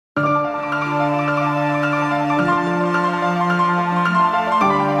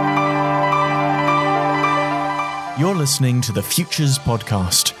listening to the Futures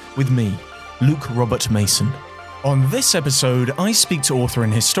Podcast with me, Luke Robert Mason. On this episode, I speak to author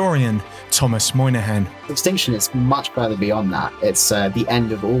and historian Thomas Moynihan. Extinction is much further beyond that. It's the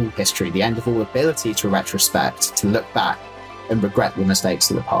end of all history, the end of all ability to retrospect, to look back and regret the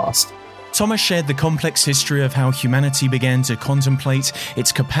mistakes of the past. Thomas shared the complex history of how humanity began to contemplate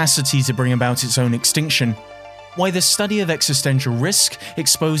its capacity to bring about its own extinction, why the study of existential risk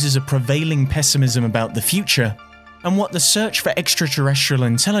exposes a prevailing pessimism about the future, and what the search for extraterrestrial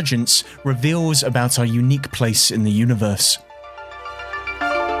intelligence reveals about our unique place in the universe.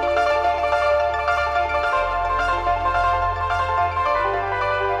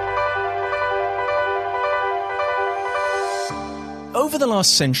 Over the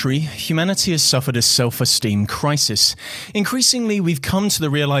last century, humanity has suffered a self-esteem crisis. Increasingly, we've come to the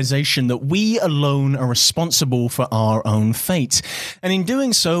realization that we alone are responsible for our own fate. And in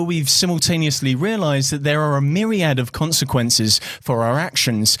doing so, we've simultaneously realized that there are a myriad of consequences for our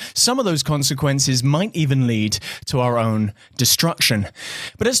actions. Some of those consequences might even lead to our own destruction.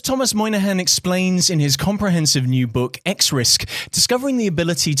 But as Thomas Moynihan explains in his comprehensive new book, X-Risk, discovering the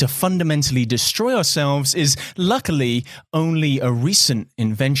ability to fundamentally destroy ourselves is luckily only a recent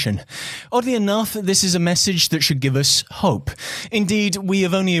invention. Oddly enough, this is a message that should give us hope. Indeed, we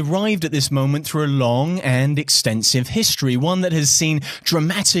have only arrived at this moment through a long and extensive history, one that has seen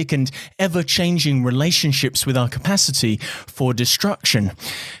dramatic and ever-changing relationships with our capacity for destruction.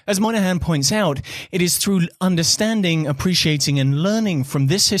 As Moynihan points out, it is through understanding, appreciating, and learning from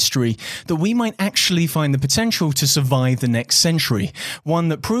this history that we might actually find the potential to survive the next century, one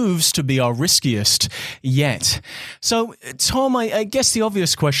that proves to be our riskiest yet. So, Tom, I guess the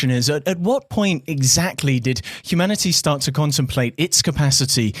obvious question is, at what point exactly did humanity start to contemplate its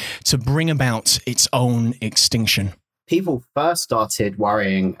capacity to bring about its own extinction? People first started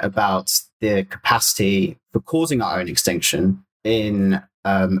worrying about the capacity for causing our own extinction in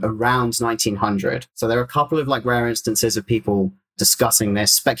around 1900. So there are a couple of rare instances of people discussing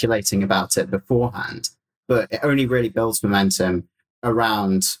this, speculating about it beforehand, but it only really builds momentum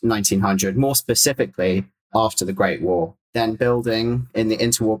around 1900, more specifically after the Great War. Then building in the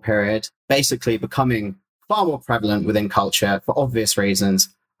interwar period, basically becoming far more prevalent within culture for obvious reasons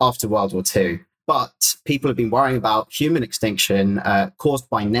after World War II. But people have been worrying about human extinction caused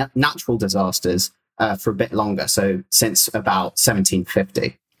by natural disasters for a bit longer, so since about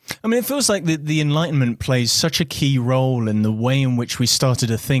 1750. I mean, it feels like the Enlightenment plays such a key role in the way in which we started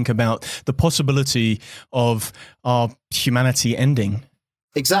to think about the possibility of our humanity ending.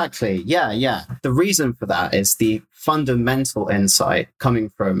 Exactly. Yeah. The reason for that is the fundamental insight coming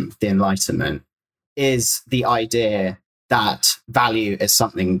from the Enlightenment is the idea that value is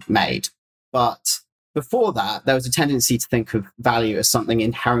something made. But before that, there was a tendency to think of value as something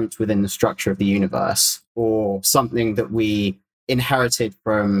inherent within the structure of the universe, or something that we inherited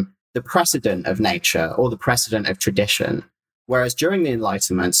from the precedent of nature or the precedent of tradition. Whereas during the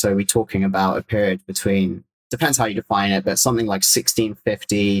Enlightenment, so we're talking about a period between, depends how you define it, but something like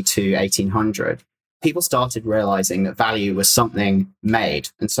 1650 to 1800, people started realizing that value was something made.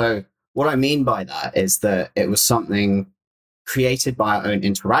 And so what I mean by that is that it was something created by our own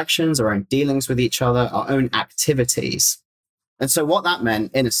interactions, our own dealings with each other, our own activities. And so what that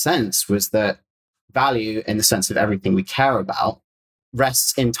meant, in a sense, was that value, in the sense of everything we care about,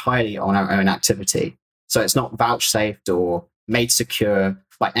 rests entirely on our own activity. So it's not vouchsafed or made secure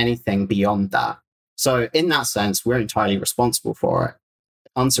by anything beyond that. So in that sense, we're entirely responsible for it.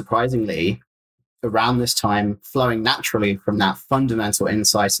 Unsurprisingly, around this time, flowing naturally from that fundamental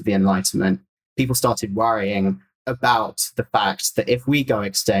insight of the Enlightenment, people started worrying about the fact that if we go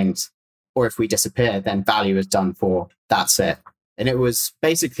extinct or if we disappear, then value is done for. That's it. And it was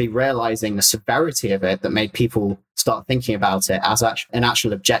basically realizing the severity of it that made people start thinking about it as an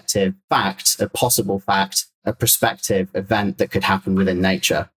actual objective fact, a possible fact, a prospective event that could happen within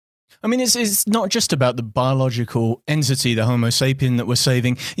nature. I mean, it's not just about the biological entity, the Homo sapien that we're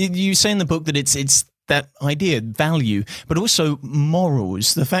saving. You say in the book that it's that idea, value, but also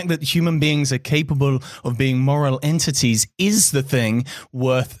morals. The fact that human beings are capable of being moral entities is the thing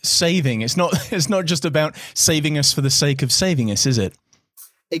worth saving. It's not just about saving us for the sake of saving us, is it?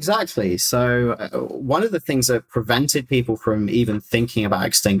 Exactly. So one of the things that prevented people from even thinking about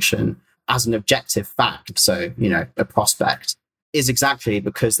extinction as an objective fact, so, a prospect, is exactly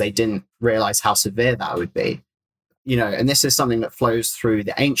because they didn't realize how severe that would be. And this is something that flows through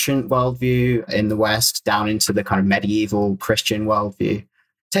the ancient worldview in the West down into the kind of medieval Christian worldview,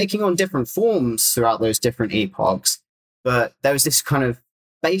 taking on different forms throughout those different epochs. But there was this kind of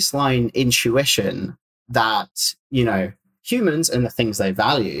baseline intuition that, humans and the things they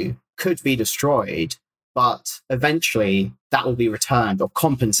value could be destroyed but eventually that will be returned or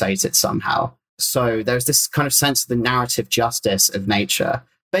compensated somehow. So there's this kind of sense of the narrative justice of nature.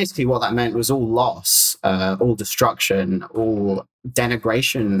 Basically, what that meant was all loss, all destruction, all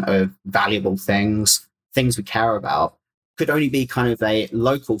denigration of valuable things, things we care about, could only be kind of a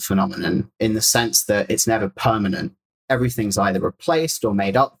local phenomenon in the sense that it's never permanent. Everything's either replaced or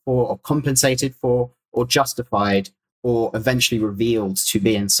made up for or compensated for or justified or eventually revealed to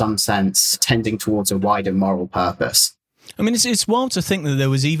be in some sense tending towards a wider moral purpose. I mean, it's wild to think that there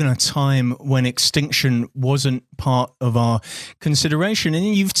was even a time when extinction wasn't part of our consideration.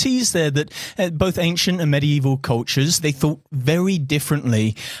 And you've teased there that both ancient and medieval cultures, they thought very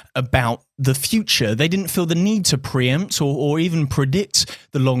differently about the future. They didn't feel the need to preempt or even predict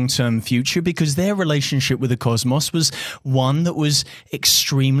the long-term future because their relationship with the cosmos was one that was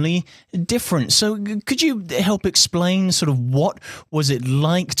extremely different. So could you help explain sort of what was it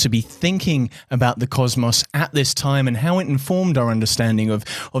like to be thinking about the cosmos at this time and how it informed our understanding of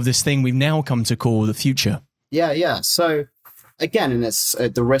this thing we've now come to call the future? Yeah. So again, and it's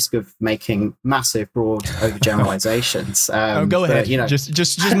at the risk of making massive, broad overgeneralizations. Go ahead. But,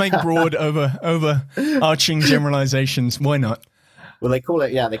 just make broad, overarching generalizations. Why not? Well, they call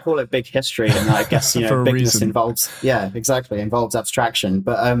it big history, and I guess bigness involves abstraction.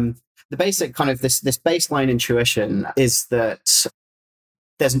 But the basic kind of this baseline intuition is that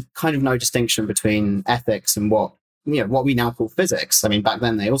there's kind of no distinction between ethics and what we now call physics. I mean, back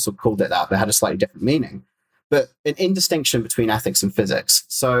then they also called it that, but it had a slightly different meaning. But an indistinction between ethics and physics.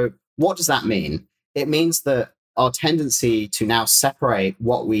 So what does that mean? It means that our tendency to now separate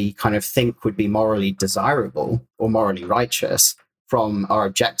what we kind of think would be morally desirable or morally righteous from our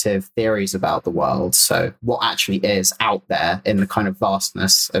objective theories about the world. So what actually is out there in the kind of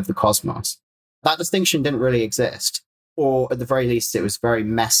vastness of the cosmos. That distinction didn't really exist. Or at the very least, it was very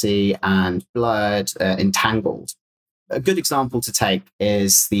messy and blurred, entangled. A good example to take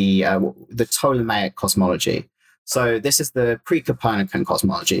is the Ptolemaic cosmology. So this is the pre-Copernican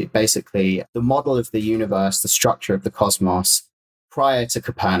cosmology, basically the model of the universe, the structure of the cosmos prior to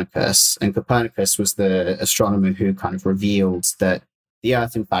Copernicus. And Copernicus was the astronomer who kind of revealed that the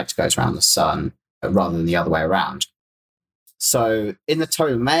Earth, in fact, goes around the sun rather than the other way around. So in the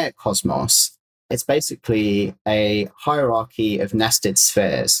Ptolemaic cosmos, it's basically a hierarchy of nested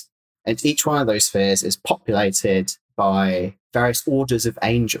spheres. And each one of those spheres is populated by various orders of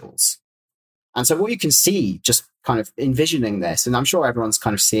angels. And so what you can see, just kind of envisioning this, and I'm sure everyone's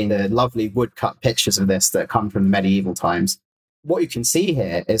kind of seeing the lovely woodcut pictures of this that come from the medieval times. What you can see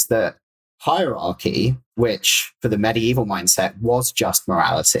here is that hierarchy, which for the medieval mindset was just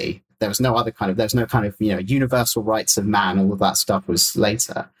morality. There's no kind of, universal rights of man. All of that stuff was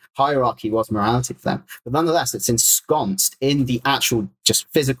later. Hierarchy was morality for them. But nonetheless, it's ensconced in the actual just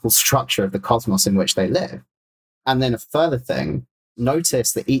physical structure of the cosmos in which they live. And then a further thing,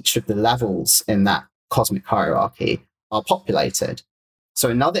 notice that each of the levels in that cosmic hierarchy are populated. So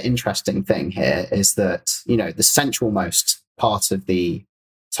another interesting thing here is that, the centralmost part of the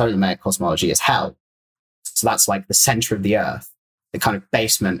Ptolemaic cosmology is hell. So that's like the center of the earth, the kind of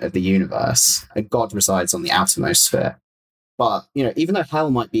basement of the universe. And God resides on the outermost sphere. But, even though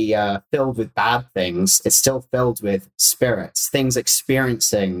hell might be filled with bad things, it's still filled with spirits, things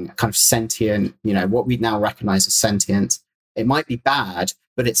experiencing kind of sentient, what we now recognize as sentient. It might be bad,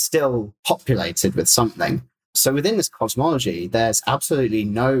 but it's still populated with something. So within this cosmology, there's absolutely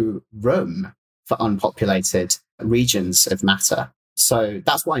no room for unpopulated regions of matter. So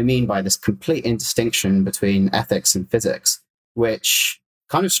that's what I mean by this complete indistinction between ethics and physics, which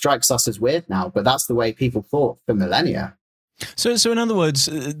kind of strikes us as weird now, but that's the way people thought for millennia. So in other words,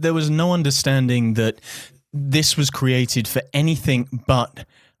 there was no understanding that this was created for anything but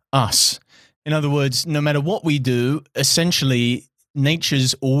us. In other words, no matter what we do, essentially,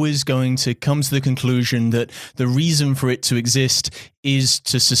 nature's always going to come to the conclusion that the reason for it to exist is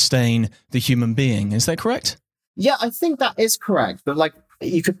to sustain the human being. Is that correct? Yeah, I think that is correct. But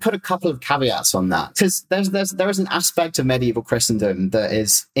you could put a couple of caveats on that, because there is an aspect of medieval Christendom that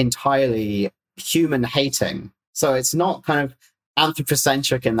is entirely human hating. So it's not kind of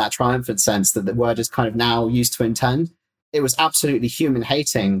anthropocentric in that triumphant sense that the word is kind of now used to intend. It was absolutely human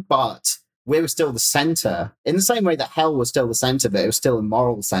hating, but we were still the center in the same way that hell was still the center, but it was still a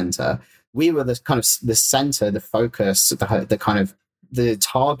moral center. We were the kind of the center, the focus, the kind of the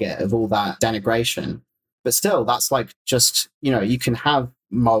target of all that denigration. But still, that's like just, you can have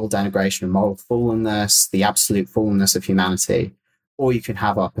moral denigration and moral fallenness, the absolute fallenness of humanity, or you can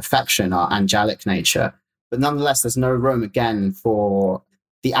have our perfection, our angelic nature. But nonetheless, there's no room, again, for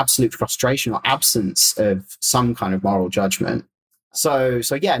the absolute frustration or absence of some kind of moral judgment. So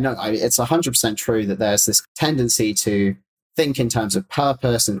yeah, no, it's 100% true that there's this tendency to think in terms of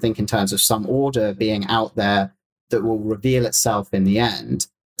purpose and think in terms of some order being out there that will reveal itself in the end.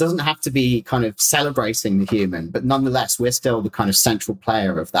 It doesn't have to be kind of celebrating the human, but nonetheless, we're still the kind of central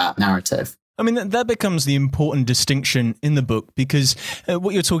player of that narrative. I mean, that becomes the important distinction in the book, because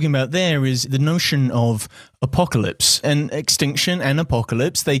what you're talking about there is the notion of apocalypse and extinction and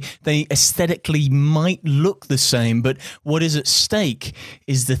apocalypse. They aesthetically might look the same, but what is at stake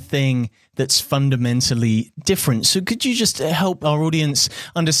is the thing that's fundamentally different. So could you just help our audience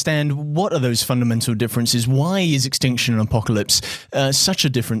understand what are those fundamental differences? Why is extinction and apocalypse such a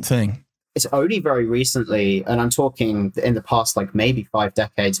different thing? It's only very recently, and I'm talking in the past, like maybe 5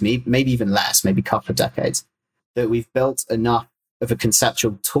 decades, maybe even less, maybe a couple of decades, that we've built enough of a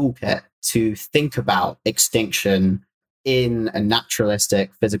conceptual toolkit to think about extinction in a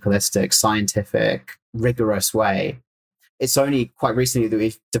naturalistic, physicalistic, scientific, rigorous way. It's only quite recently that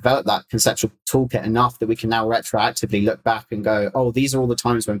we've developed that conceptual toolkit enough that we can now retroactively look back and go, oh, these are all the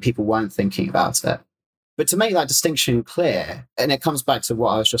times when people weren't thinking about it. But to make that distinction clear, and it comes back to what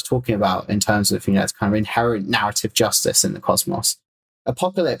I was just talking about in terms of, it's kind of inherent narrative justice in the cosmos.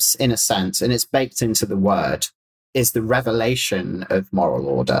 Apocalypse, in a sense, and it's baked into the word, is the revelation of moral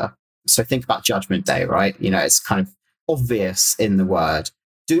order. So think about Judgment Day, right? It's kind of obvious in the word.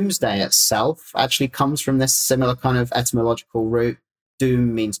 Doomsday itself actually comes from this similar kind of etymological root.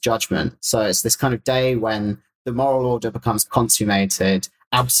 Doom means judgment. So it's this kind of day when the moral order becomes consummated,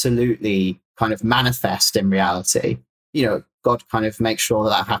 absolutely kind of manifest in reality. God kind of makes sure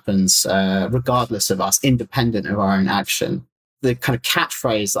that happens regardless of us, independent of our own action. The kind of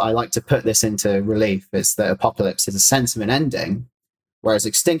catchphrase that I like to put this into relief is that apocalypse is a sense of an ending, whereas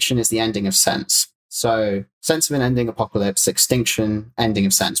extinction is the ending of sense. So sense of an ending, apocalypse, extinction, ending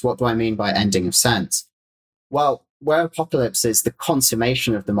of sense. What do I mean by ending of sense? Well, where apocalypse is the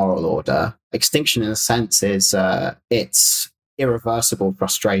consummation of the moral order, extinction in a sense is its irreversible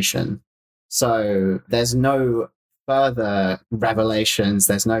frustration. So there's no further revelations,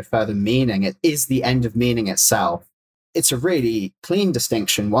 there's no further meaning. It is the end of meaning itself. It's a really clean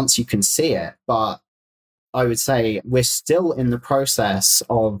distinction once you can see it, but I would say we're still in the process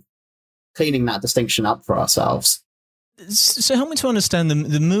of cleaning that distinction up for ourselves. So help me to understand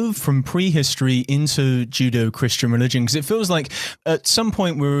the move from prehistory into Judeo-Christian religion, because it feels like at some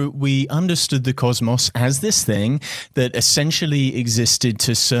point where we understood the cosmos as this thing that essentially existed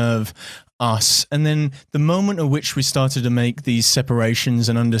to serve us, and then the moment at which we started to make these separations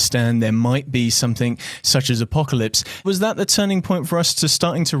and understand there might be something such as apocalypse, was that the turning point for us to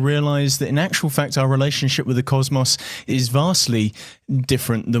starting to realize that in actual fact our relationship with the cosmos is vastly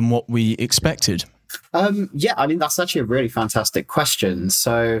different than what we expected? Yeah, I mean, that's actually a really fantastic question.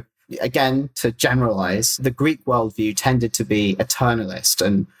 So again, to generalize, the Greek worldview tended to be eternalist.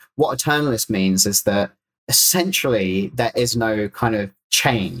 And what eternalist means is that essentially there is no kind of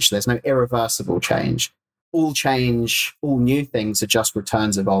change. There's no irreversible change. All change, all new things are just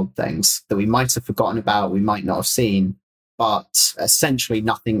returns of old things that we might have forgotten about, we might not have seen, but essentially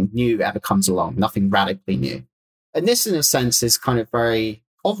nothing new ever comes along, nothing radically new. And this, in a sense, is kind of very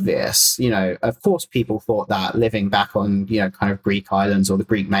obvious. Of course, people thought that living back on, kind of Greek islands or the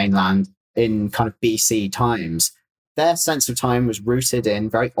Greek mainland in kind of BC times, their sense of time was rooted in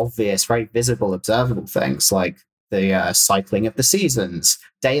very obvious, very visible, observable things like the cycling of the seasons,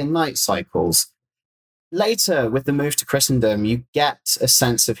 day and night cycles. Later, with the move to Christendom, you get a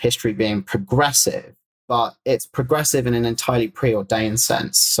sense of history being progressive, but it's progressive in an entirely preordained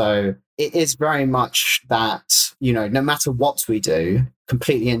sense. So it is very much that, no matter what we do,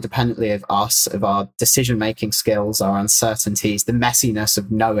 completely independently of us, of our decision-making skills, our uncertainties, the messiness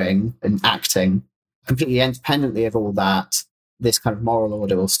of knowing and acting, completely independently of all that, this kind of moral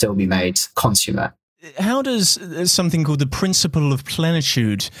order will still be made consummate. How does something called the principle of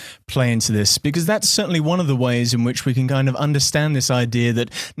plenitude play into this? Because that's certainly one of the ways in which we can kind of understand this idea that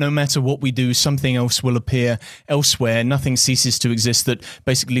no matter what we do, something else will appear elsewhere. Nothing ceases to exist that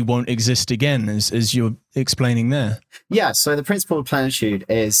basically won't exist again, as you're explaining there. Yeah, so the principle of plenitude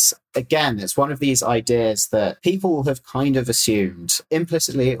is, again, it's one of these ideas that people have kind of assumed,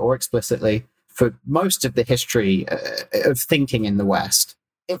 implicitly or explicitly, for most of the history of thinking in the West.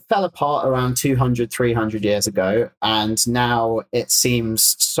 It fell apart around 200, 300 years ago, and now it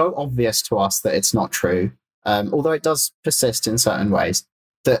seems so obvious to us that it's not true, although it does persist in certain ways,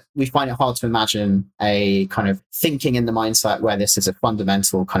 that we find it hard to imagine a kind of thinking in the mindset where this is a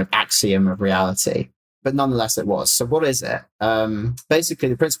fundamental kind of axiom of reality. But nonetheless, it was. So what is it? Basically,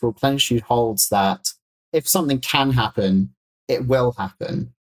 the principle of plenitude holds that if something can happen, it will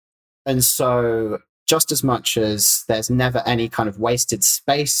happen. And so just as much as there's never any kind of wasted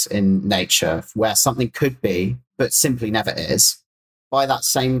space in nature where something could be, but simply never is, by that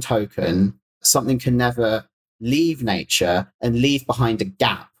same token, something can never leave nature and leave behind a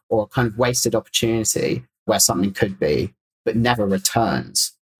gap or a kind of wasted opportunity where something could be, but never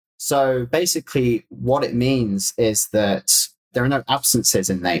returns. So basically, what it means is that there are no absences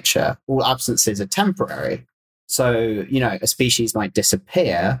in nature. All absences are temporary. So, a species might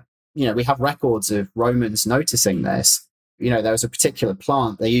disappear. We have records of Romans noticing this. There was a particular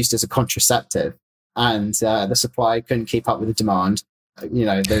plant they used as a contraceptive, and the supply couldn't keep up with the demand.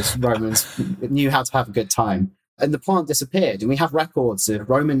 Those Romans knew how to have a good time. And the plant disappeared. And we have records of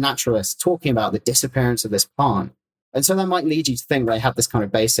Roman naturalists talking about the disappearance of this plant. And so that might lead you to think they have this kind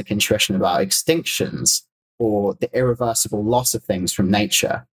of basic intuition about extinctions or the irreversible loss of things from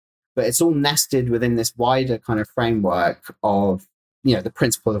nature. But it's all nested within this wider kind of framework of, the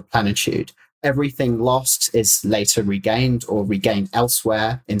principle of plenitude. Everything lost is later regained or regained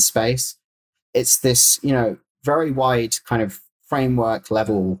elsewhere in space. It's this, very wide kind of framework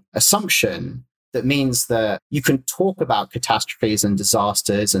level assumption that means that you can talk about catastrophes and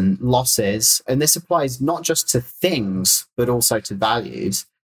disasters and losses. And this applies not just to things, but also to values.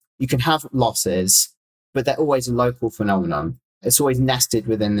 You can have losses, but they're always a local phenomenon. It's always nested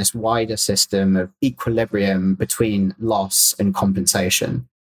within this wider system of equilibrium between loss and compensation.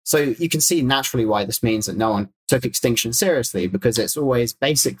 So you can see naturally why this means that no one took extinction seriously, because it's always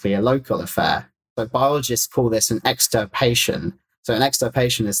basically a local affair. So biologists call this an extirpation. So an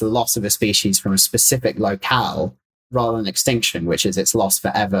extirpation is the loss of a species from a specific locale, rather than extinction, which is its loss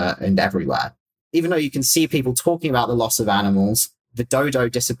forever and everywhere. Even though you can see people talking about the loss of animals, the dodo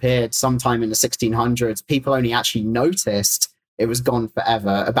disappeared sometime in the 1600s. People only actually noticed it was gone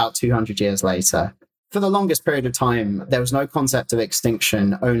forever about 200 years later. For the longest period of time, there was no concept of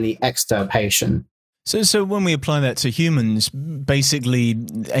extinction, only extirpation. So when we apply that to humans, basically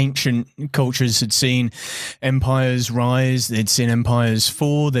ancient cultures had seen empires rise, they'd seen empires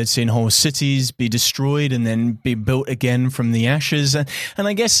fall, they'd seen whole cities be destroyed and then be built again from the ashes. And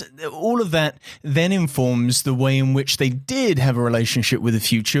I guess all of that then informs the way in which they did have a relationship with the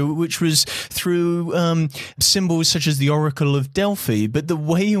future, which was through symbols such as the Oracle of Delphi. But the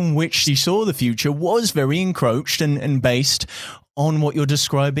way in which she saw the future was very encroached and based on what you're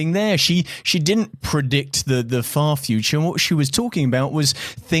describing there. She didn't predict the far future. What she was talking about was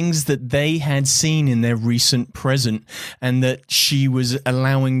things that they had seen in their recent present, and that she was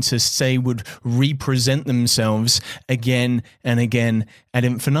allowing to say would represent themselves again and again ad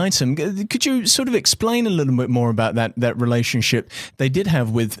infinitum. Could you sort of explain a little bit more about that relationship they did have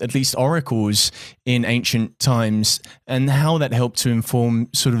with at least oracles in ancient times, and how that helped to inform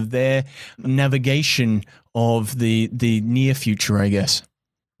sort of their navigation of the near future, I guess?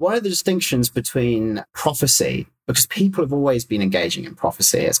 One of the distinctions between prophecy, because people have always been engaging in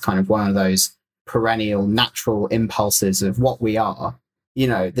prophecy, it's kind of one of those perennial natural impulses of what we are.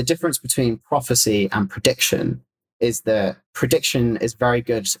 The difference between prophecy and prediction is that prediction is very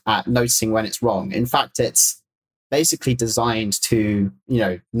good at noticing when it's wrong. In fact, it's basically designed to,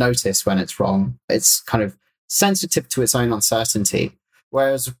 notice when it's wrong. It's kind of sensitive to its own uncertainty,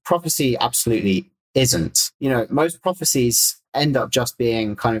 whereas prophecy absolutely isn't. Most prophecies end up just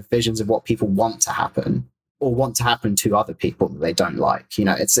being kind of visions of what people want to happen or want to happen to other people that they don't like.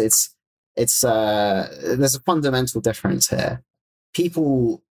 There's a fundamental difference here.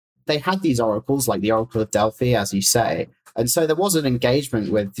 People, they had these oracles like the Oracle of Delphi, as you say. And so there was an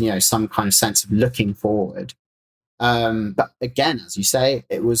engagement with, some kind of sense of looking forward. But again, as you say,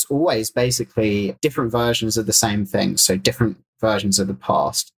 it was always basically different versions of the same thing. So different versions of the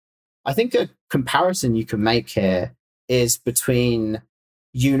past. I think a comparison you can make here is between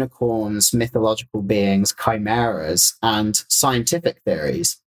unicorns, mythological beings, chimeras, and scientific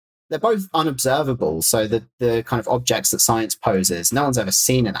theories. They're both unobservable. So the kind of objects that science poses, no one's ever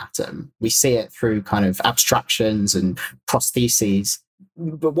seen an atom. We see it through kind of abstractions and prostheses.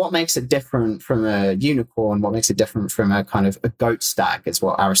 But what makes it different from a unicorn, what makes it different from a kind of a goat stag is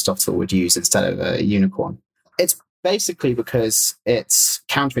what Aristotle would use instead of a unicorn. It's basically because it's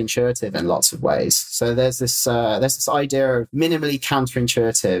counterintuitive in lots of ways. So there's this idea of minimally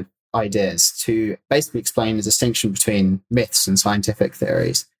counterintuitive ideas to basically explain the distinction between myths and scientific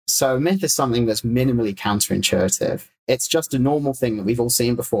theories. So a myth is something that's minimally counterintuitive. It's just a normal thing that we've all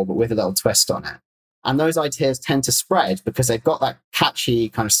seen before, but with a little twist on it. And those ideas tend to spread because they've got that catchy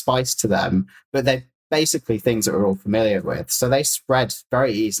kind of spice to them, but they're basically things that we're all familiar with. So they spread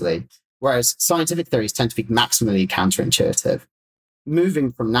very easily. Whereas scientific theories tend to be maximally counterintuitive.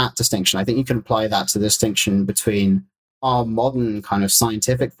 Moving from that distinction, I think you can apply that to the distinction between our modern kind of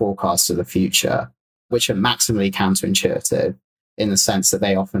scientific forecasts of the future which are maximally counterintuitive in the sense that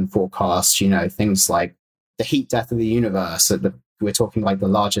they often forecast, things like the heat death of the universe we're talking like the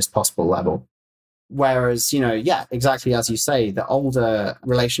largest possible level. Whereas, exactly as you say, the older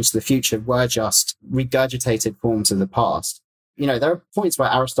relations to the future were just regurgitated forms of the past. There are points where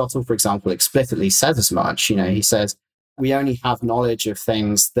Aristotle, for example, explicitly says as much. He says, we only have knowledge of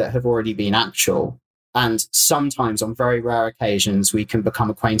things that have already been actual. And sometimes, on very rare occasions, we can become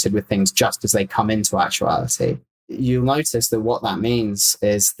acquainted with things just as they come into actuality. You'll notice that what that means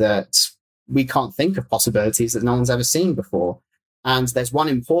is that we can't think of possibilities that no one's ever seen before. And there's one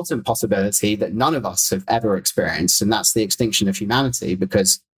important possibility that none of us have ever experienced, and that's the extinction of humanity,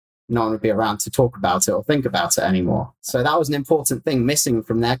 because no one would be around to talk about it or think about it anymore. So that was an important thing missing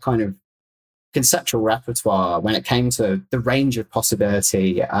from their kind of conceptual repertoire when it came to the range of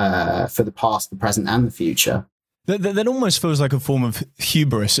possibility for the past, the present, and the future. That almost feels like a form of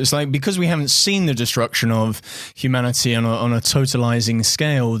hubris. It's like, because we haven't seen the destruction of humanity on a totalizing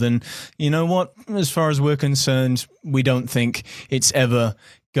scale, then, you know what, as far as we're concerned, we don't think it's ever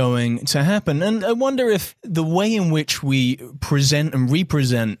going to happen. And I wonder if the way in which we present and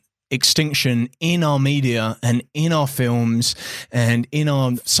represent extinction in our media and in our films and in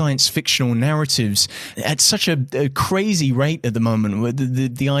our science fictional narratives at such a crazy rate at the moment,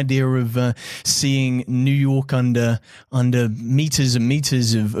 with the idea of seeing New York under meters and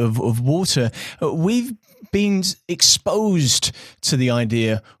meters of water. We've been exposed to the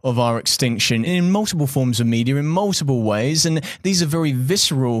idea of our extinction in multiple forms of media, in multiple ways, and these are very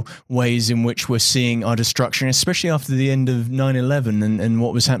visceral ways in which we're seeing our destruction, especially after the end of 9/11 and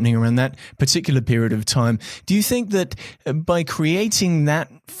what was happening around that particular period of time. Do you think that by creating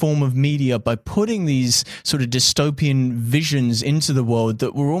that form of media, by putting these sort of dystopian visions into the world,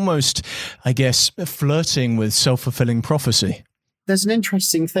 that we're almost, I guess, flirting with self-fulfilling prophecy? There's an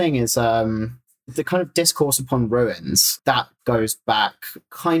interesting thing is the kind of discourse upon ruins that goes back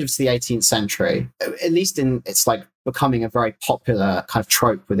kind of to the 18th century, at least it's like becoming a very popular kind of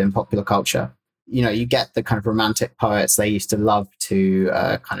trope within popular culture. You get the kind of romantic poets, they used to love to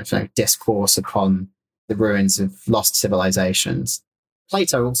discourse upon the ruins of lost civilizations.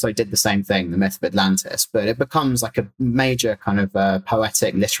 Plato also did the same thing, the myth of Atlantis, but it becomes like a major kind of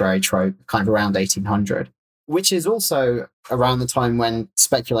poetic literary trope kind of around 1800. Which is also around the time when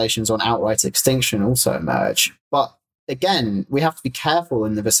speculations on outright extinction also emerge. But again, we have to be careful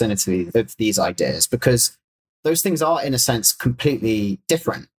in the vicinity of these ideas because those things are, in a sense, completely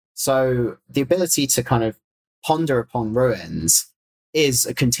different. So the ability to kind of ponder upon ruins is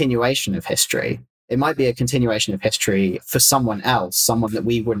a continuation of history. It might be a continuation of history for someone else, someone that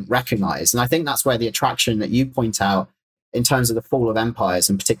we wouldn't recognize. And I think that's where the attraction that you point out in terms of the fall of empires,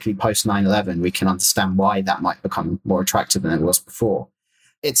 and particularly post 9/11, we can understand why that might become more attractive than it was before.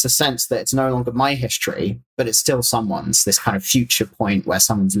 It's a sense that it's no longer my history, but it's still someone's, this kind of future point where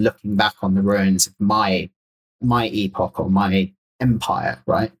someone's looking back on the ruins of my epoch or my empire,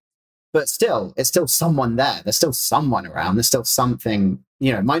 right? But still, it's still someone there. There's still someone around. There's still something,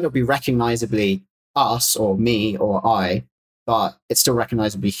 it might not be recognizably us or me or I, but it's still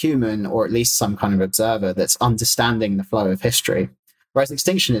recognizably human, or at least some kind of observer that's understanding the flow of history. Whereas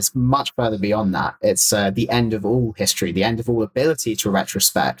extinction is much further beyond that. It's the end of all history, the end of all ability to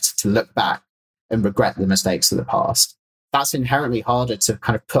retrospect, to look back and regret the mistakes of the past. That's inherently harder to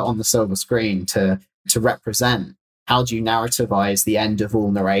kind of put on the silver screen to represent. How do you narrativize the end of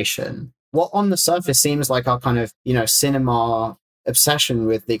all narration? What on the surface seems like our kind of, cinema obsession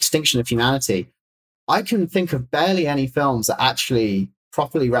with the extinction of humanity, I can think of barely any films that actually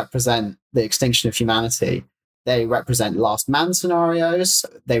properly represent the extinction of humanity. They represent last man scenarios.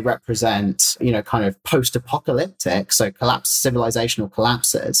 They represent, kind of post-apocalyptic, so civilizational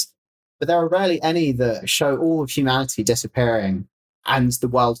collapses. But there are rarely any that show all of humanity disappearing and the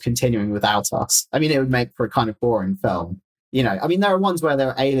world continuing without us. I mean, it would make for a kind of boring film. There are ones where there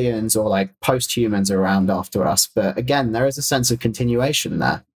are aliens or like post-humans around after us. But again, there is a sense of continuation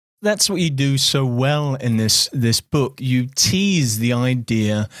there. That's what you do so well in this book. You tease the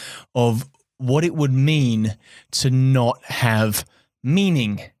idea of what it would mean to not have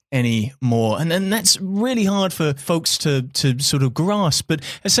meaning anymore. And that's really hard for folks to sort of grasp. But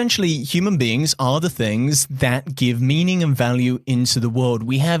essentially, human beings are the things that give meaning and value into the world.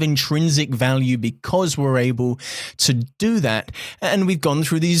 We have intrinsic value because we're able to do that. And we've gone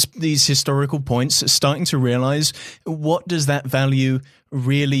through these historical points, starting to realize, what does that value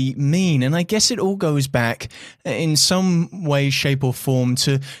really mean? And I guess it all goes back in some way, shape or form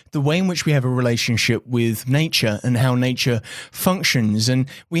to the way in which we have a relationship with nature and how nature functions. And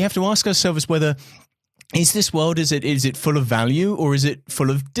we have to ask ourselves whether is this world, is it full of value or is it full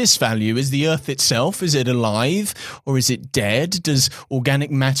of disvalue? Is the earth itself, is it alive or is it dead? Does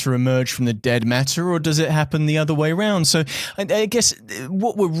organic matter emerge from the dead matter or does it happen the other way around? So I guess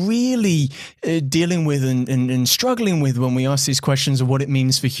what we're really dealing with and struggling with when we ask these questions of what it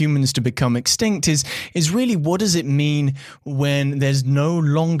means for humans to become extinct is really, what does it mean when there's no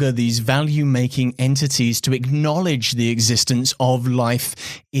longer these value-making entities to acknowledge the existence of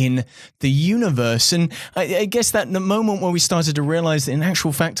life in the universe? And I guess that the moment where we started to realize that in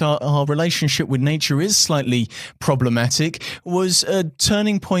actual fact our relationship with nature is slightly problematic was a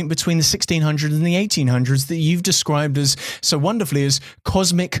turning point between the 1600s and the 1800s that you've described as so wonderfully as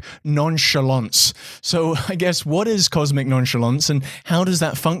cosmic nonchalance. So I guess, what is cosmic nonchalance and how does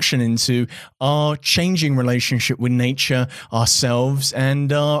that function into our changing relationship with nature, ourselves,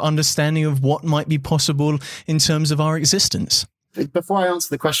 and our understanding of what might be possible in terms of our existence? Before I answer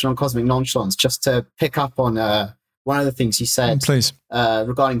the question on cosmic nonchalance, just to pick up on one of the things you said, please,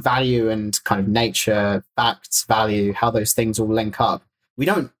 regarding value and kind of nature, facts, value, how those things all link up. We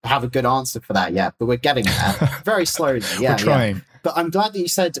don't have a good answer for that yet, but we're getting there very slowly. Yeah, we're trying. Yeah. But I'm glad that you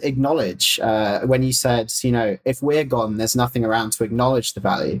said acknowledge when you said, if we're gone, there's nothing around to acknowledge the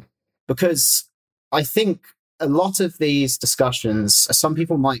value. Because I think a lot of these discussions, some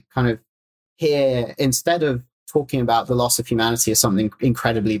people might kind of hear, instead of talking about the loss of humanity as something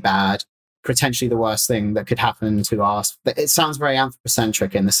incredibly bad, potentially the worst thing that could happen to us. But it sounds very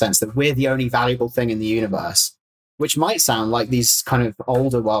anthropocentric in the sense that we're the only valuable thing in the universe, which might sound like these kind of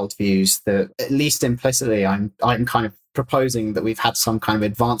older worldviews that, at least implicitly, I'm kind of proposing that we've had some kind of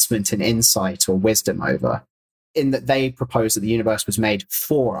advancement in insight or wisdom over, in that they propose that the universe was made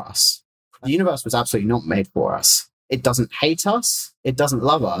for us. The universe was absolutely not made for us. It doesn't hate us. It doesn't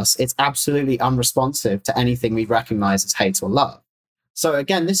love us. It's absolutely unresponsive to anything we recognize as hate or love. So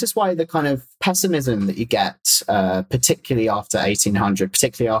again, this is why the kind of pessimism that you get, particularly after 1800,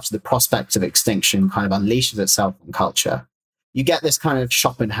 particularly after the prospect of extinction kind of unleashes itself on culture, you get this kind of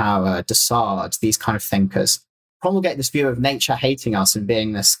Schopenhauer, Descartes, these kind of thinkers promulgate this view of nature hating us and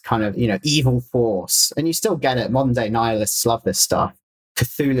being this kind of, evil force. And you still get it. Modern day nihilists love this stuff.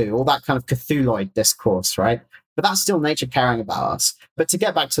 Cthulhu, all that kind of Cthulhuid discourse, right? But that's still nature caring about us. But to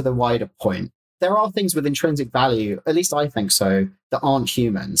get back to the wider point, there are things with intrinsic value, at least I think so, that aren't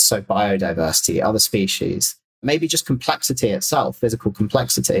humans. So biodiversity, other species, maybe just complexity itself, physical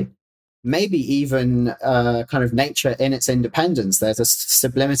complexity, maybe even kind of nature in its independence. There's a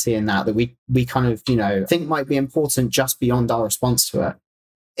sublimity in that we kind of, think might be important just beyond our response to it.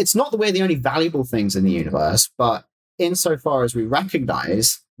 It's not that we're the only valuable things in the universe, but insofar as we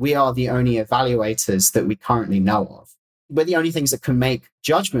recognize we are the only evaluators that we currently know of. We're the only things that can make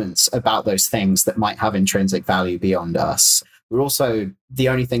judgments about those things that might have intrinsic value beyond us. We're also the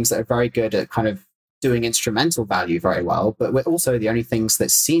only things that are very good at kind of doing instrumental value very well, but we're also the only things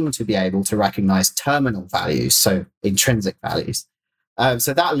that seem to be able to recognize terminal values, so intrinsic values.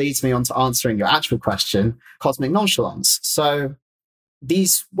 So that leads me on to answering your actual question, cosmic nonchalance. So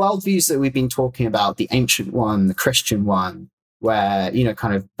these worldviews that we've been talking about, the ancient one, the Christian one, where,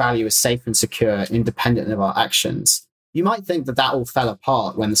 kind of value is safe and secure, independent of our actions. You might think that all fell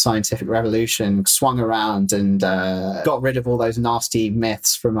apart when the scientific revolution swung around and got rid of all those nasty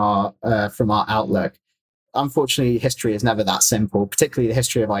myths from our outlook. Unfortunately, history is never that simple, particularly the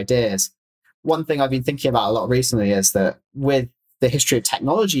history of ideas. One thing I've been thinking about a lot recently is that with the history of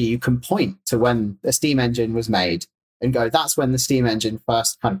technology, you can point to when the steam engine was made and go, that's when the steam engine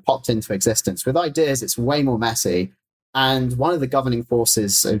first kind of popped into existence. With ideas, it's way more messy. And one of the governing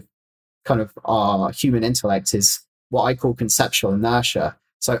forces of kind of our human intellect is what I call conceptual inertia.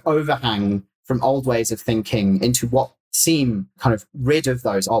 So overhang from old ways of thinking into what seem kind of rid of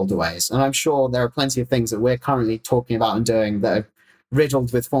those older ways. And I'm sure there are plenty of things that we're currently talking about and doing that are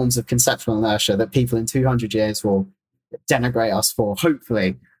riddled with forms of conceptual inertia that people in 200 years will denigrate us for,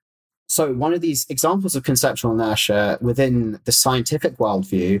 hopefully. So one of these examples of conceptual inertia within the scientific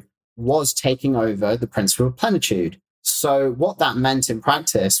worldview was taking over the principle of plenitude. So what that meant in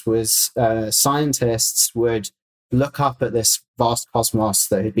practice was scientists would look up at this vast cosmos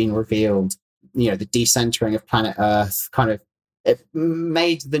that had been revealed, the decentering of planet Earth, it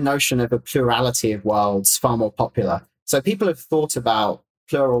made the notion of a plurality of worlds far more popular. So people have thought about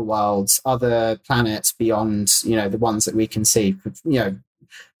plural worlds, other planets beyond, the ones that we can see,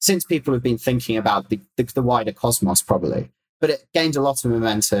 since people have been thinking about the wider cosmos, probably. But it gained a lot of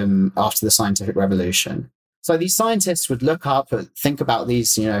momentum after the scientific revolution. So these scientists would look up and think about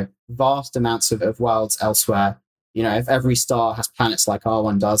these, vast amounts of worlds elsewhere. If every star has planets like our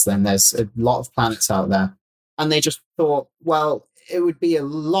one does, then there's a lot of planets out there. And they just thought, well, it would be a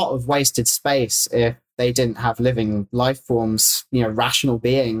lot of wasted space if they didn't have living life forms, rational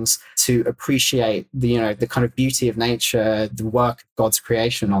beings to appreciate the kind of beauty of nature, the work of God's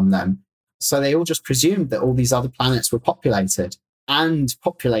creation on them. So they all just presumed that all these other planets were populated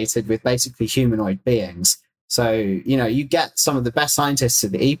with basically humanoid beings. So, you get some of the best scientists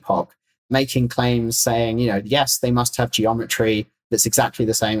of the epoch making claims saying, yes, they must have geometry that's exactly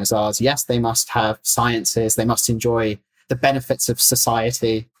the same as ours. Yes, they must have sciences. They must enjoy the benefits of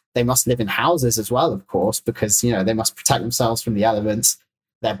society. They must live in houses as well, of course, because, they must protect themselves from the elements.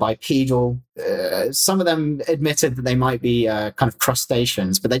 They're bipedal. Some of them admitted that they might be kind of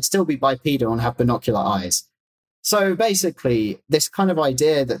crustaceans, but they'd still be bipedal and have binocular eyes. So basically, this kind of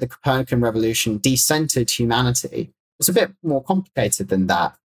idea that the Copernican revolution decentered humanity was a bit more complicated than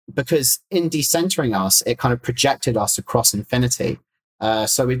that, because in decentering us, it kind of projected us across infinity.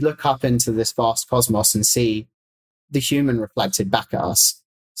 So we'd look up into this vast cosmos and see the human reflected back at us.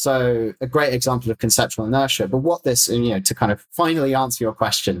 So a great example of conceptual inertia. But what this, to kind of finally answer your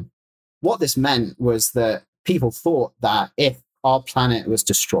question, what this meant was that people thought that if our planet was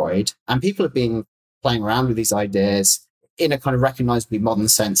destroyed, and people have been playing around with these ideas in a kind of recognizably modern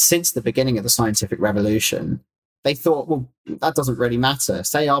sense since the beginning of the scientific revolution, they thought, well, that doesn't really matter.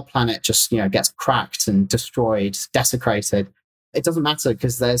 Say our planet just, gets cracked and destroyed, desecrated. It doesn't matter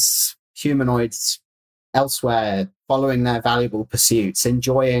because there's humanoids elsewhere following their valuable pursuits,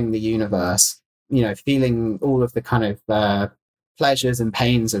 enjoying the universe, feeling all of the kind of pleasures and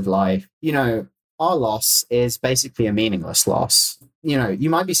pains of life. Our loss is basically a meaningless loss. You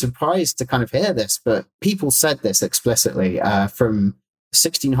might be surprised to kind of hear this, but people said this explicitly from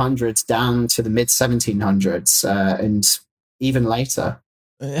 1600s down to the mid 1700s and even later.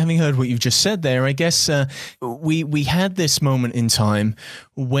 Having heard what you've just said there, I guess we had this moment in time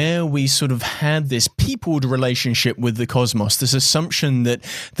where we sort of had this peopled relationship with the cosmos, this assumption that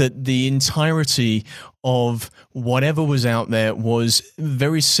the entirety of whatever was out there was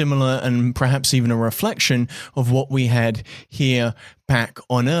very similar and perhaps even a reflection of what we had here back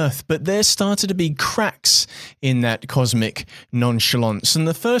on Earth. But there started to be cracks in that cosmic nonchalance. And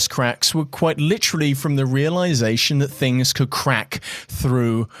the first cracks were quite literally from the realization that things could crack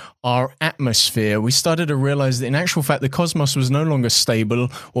through our atmosphere. We started to realize that in actual fact, the cosmos was no longer stable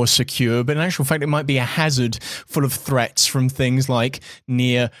or secure, but in actual fact, it might be a hazard full of threats from things like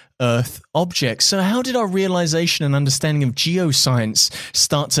near Earth objects. So how did our realization and understanding of geoscience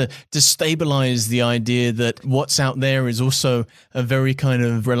start to destabilize the idea that what's out there is also a very kind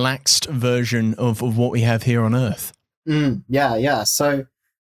of relaxed version of what we have here on Earth? Yeah. So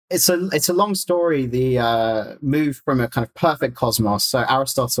it's a long story, the move from a kind of perfect cosmos. So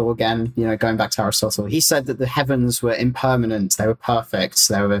Aristotle, again, going back to Aristotle, he said that the heavens were impermanent, they were perfect,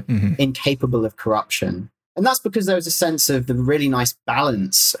 they were incapable of corruption. And that's because there was a sense of the really nice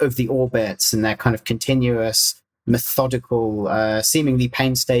balance of the orbits and their kind of continuous, methodical, seemingly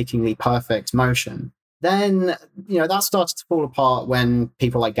painstakingly perfect motion. Then, that started to fall apart when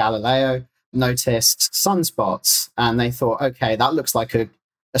people like Galileo noticed sunspots, and they thought, okay, that looks like a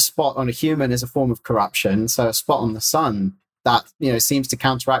spot on a human is a form of corruption. So a spot on the sun, that, seems to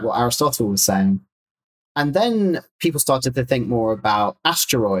counteract what Aristotle was saying. And then people started to think more about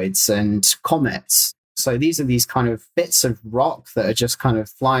asteroids and comets. So these are these kind of bits of rock that are just kind of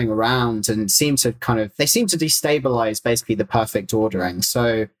flying around and seem to destabilize basically the perfect ordering.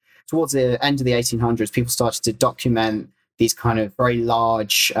 So towards the end of the 1800s, people started to document these kind of very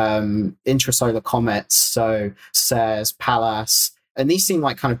large intrasolar comets. So Ceres, Pallas, and these seem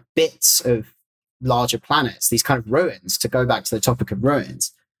like kind of bits of larger planets, these kind of ruins, to go back to the topic of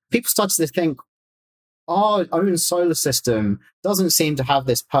ruins. People started to think, our own solar system doesn't seem to have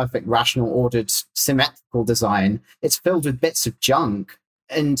this perfect, rational, ordered, symmetrical design. It's filled with bits of junk.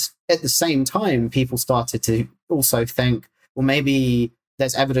 And at the same time, people started to also think, well, maybe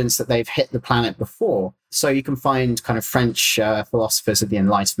there's evidence that they've hit the planet before. So you can find kind of French philosophers of the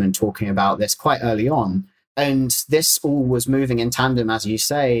Enlightenment talking about this quite early on. And this all was moving in tandem, as you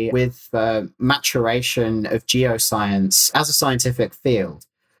say, with maturation of geoscience as a scientific field.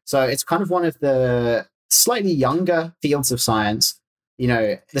 So it's kind of one of the slightly younger fields of science.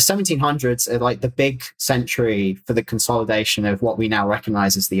 The 1700s are like the big century for the consolidation of what we now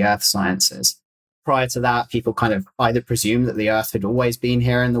recognize as the earth sciences. Prior to that, people kind of either presumed that the earth had always been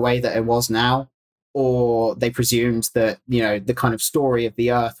here in the way that it was now, or they presumed that, the kind of story of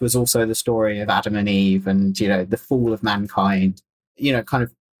the earth was also the story of Adam and Eve and, the fall of mankind. Kind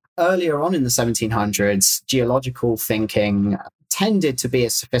of earlier on in the 1700s, geological thinking tended to be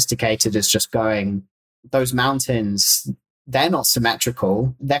as sophisticated as just going, those mountains, they're not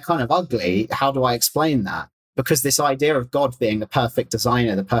symmetrical, they're kind of ugly. How do I explain that? Because this idea of God being the perfect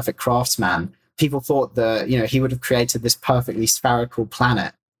designer, the perfect craftsman, people thought that, he would have created this perfectly spherical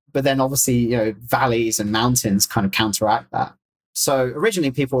planet. But then obviously, valleys and mountains kind of counteract that. So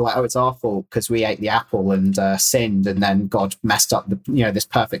originally people were like, oh, it's our fault because we ate the apple and sinned, and then God messed up this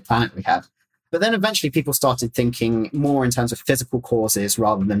perfect planet we had. But then eventually people started thinking more in terms of physical causes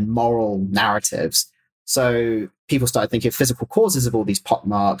rather than moral narratives. So people started thinking of physical causes of all these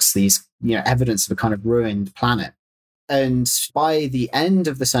pockmarks, these, evidence of a kind of ruined planet. And by the end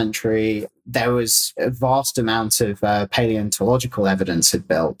of the century, there was a vast amount of paleontological evidence had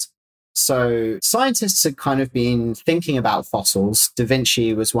built. So scientists had kind of been thinking about fossils. Da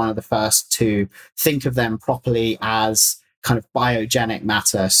Vinci was one of the first to think of them properly as kind of biogenic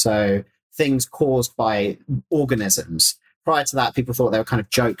matter. So things caused by organisms. Prior to that, people thought they were kind of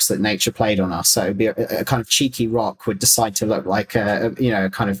jokes that nature played on us. So it'd be a kind of cheeky rock would decide to look like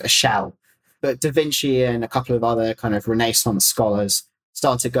kind of a shell. But Da Vinci and a couple of other kind of Renaissance scholars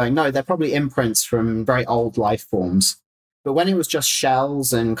started going, no, they're probably imprints from very old life forms. But when it was just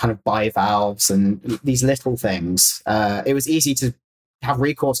shells and kind of bivalves and these little things, it was easy to have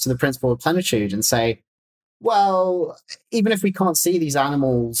recourse to the principle of plenitude and say, well, even if we can't see these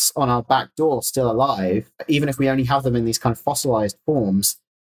animals on our back door still alive, even if we only have them in these kind of fossilized forms,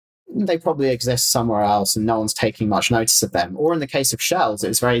 they probably exist somewhere else and no one's taking much notice of them. Or in the case of shells, it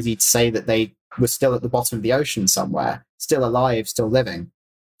was very easy to say that they were still at the bottom of the ocean somewhere, still alive, still living.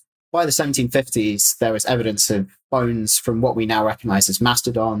 By the 1750s, there was evidence of bones from what we now recognize as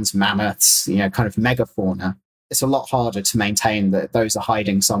mastodons, mammoths, kind of megafauna. It's a lot harder to maintain that those are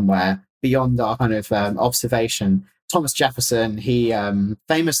hiding somewhere beyond our kind of observation. Thomas Jefferson, he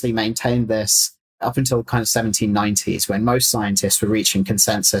famously maintained this up until kind of 1790s, when most scientists were reaching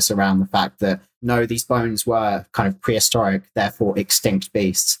consensus around the fact that, no, these bones were kind of prehistoric, therefore extinct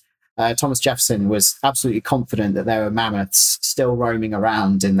beasts. Thomas Jefferson was absolutely confident that there were mammoths still roaming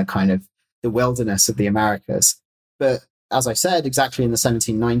around in the kind of the wilderness of the Americas. But as I said, exactly in the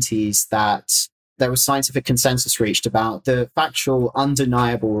 1790s, that there was scientific consensus reached about the factual,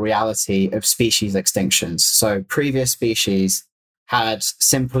 undeniable reality of species extinctions. So previous species had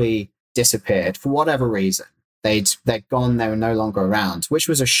simply disappeared for whatever reason. They're gone, they were no longer around, which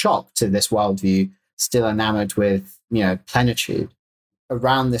was a shock to this worldview, still enamored with, plenitude.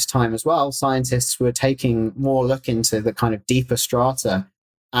 Around this time as well, scientists were taking more look into the kind of deeper strata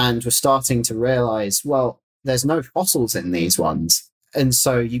and were starting to realize, well, there's no fossils in these ones. And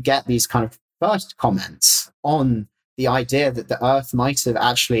so you get these kind of first comments on the idea that the Earth might have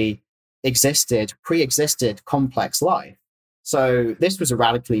actually pre-existed complex life. So this was a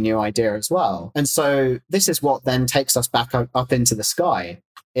radically new idea as well. And so this is what then takes us back up into the sky,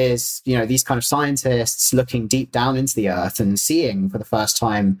 is, these kind of scientists looking deep down into the Earth and seeing for the first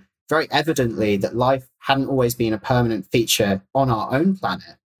time very evidently that life hadn't always been a permanent feature on our own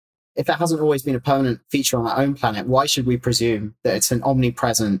planet. If it hasn't always been a permanent feature on our own planet, why should we presume that it's an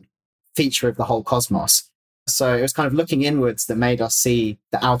omnipresent feature of the whole cosmos? So it was kind of looking inwards that made us see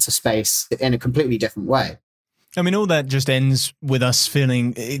the outer space in a completely different way. I mean, all that just ends with us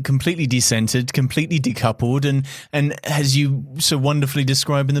feeling completely decentered, completely decoupled, and as you so wonderfully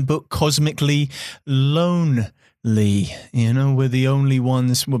describe in the book, cosmically lonely. We're the only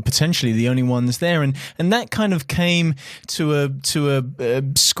ones, well, potentially the only ones there, and that kind of came to a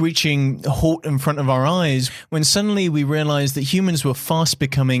screeching halt in front of our eyes when suddenly we realized that humans were fast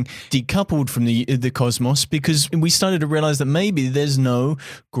becoming decoupled from the cosmos, because we started to realize that maybe there's no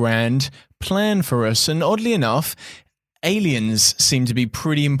grand plan for us. And oddly enough, aliens seem to be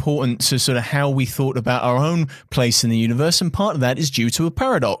pretty important to sort of how we thought about our own place in the universe, and part of that is due to a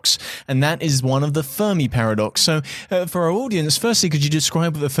paradox, and that is one of the Fermi paradox. So for our audience, firstly, could you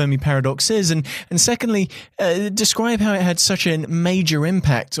describe what the Fermi paradox is, and secondly, describe how it had such a major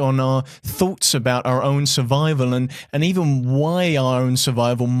impact on our thoughts about our own survival, and even why our own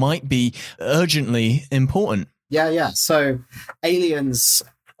survival might be urgently important? Yeah. So aliens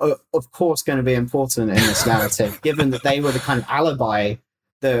of course going to be important in this narrative, given that they were the kind of alibi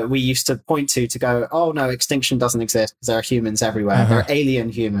that we used to point to go, oh no, extinction doesn't exist because there are humans everywhere. Uh-huh. There are alien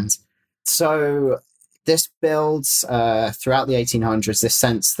humans. So this builds throughout the 1800s this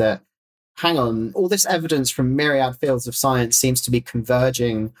sense that, hang on, all this evidence from myriad fields of science seems to be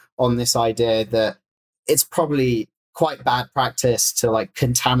converging on this idea that it's probably quite bad practice to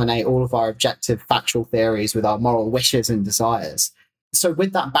contaminate all of our objective factual theories with our moral wishes and desires. So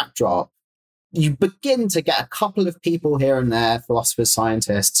with that backdrop, you begin to get a couple of people here and there, philosophers,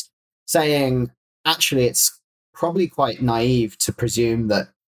 scientists, saying, actually, it's probably quite naive to presume that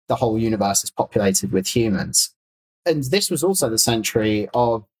the whole universe is populated with humans. And this was also the century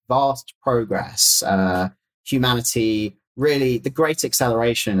of vast progress. Humanity really the great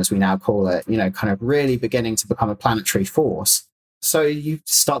acceleration, as we now call it, kind of really beginning to become a planetary force. So you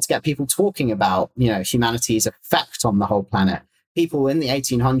start to get people talking about, humanity's effect on the whole planet. People in the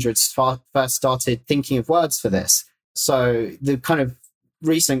 1800s first started thinking of words for this. So the kind of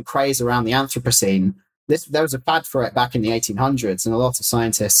recent craze around the Anthropocene, there was a fad for it back in the 1800s, and a lot of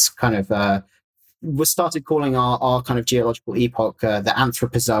scientists kind of started calling our kind of geological epoch the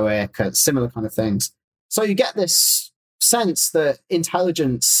Anthropozoic, similar kind of things. So you get this sense that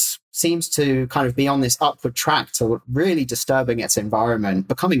intelligence seems to kind of be on this upward track to really disturbing its environment,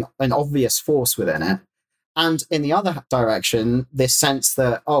 becoming an obvious force within it. And in the other direction, this sense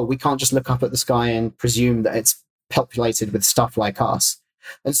that, we can't just look up at the sky and presume that it's populated with stuff like us.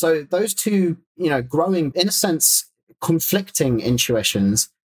 And so those two, growing, in a sense, conflicting intuitions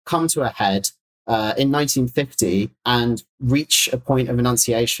come to a head in 1950 and reach a point of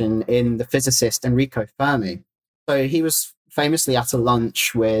enunciation in the physicist Enrico Fermi. So he was famously at a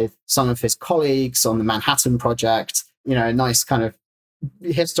lunch with some of his colleagues on the Manhattan Project, a nice kind of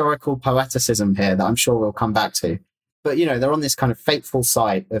historical poeticism here that I'm sure we'll come back to. But, they're on this kind of fateful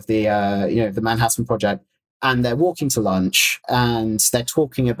site of the, the Manhattan Project, and they're walking to lunch and they're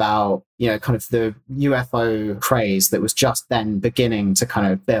talking about, kind of the UFO craze that was just then beginning to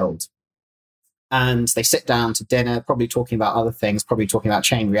kind of build. And they sit down to dinner, probably talking about other things, probably talking about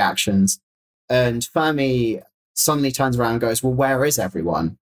chain reactions. And Fermi suddenly turns around and goes, well, where is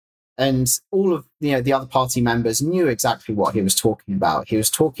everyone? And all of the other party members knew exactly what he was talking about. He was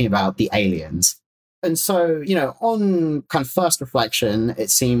talking about the aliens. And so, on kind of first reflection, it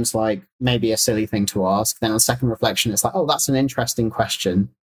seems like maybe a silly thing to ask. Then on second reflection, it's like, oh, that's an interesting question.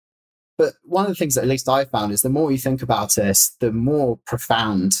 But one of the things that at least I found is the more you think about this, the more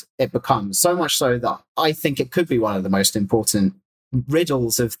profound it becomes. So much so that I think it could be one of the most important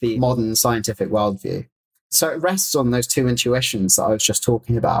riddles of the modern scientific worldview. So it rests on those two intuitions that I was just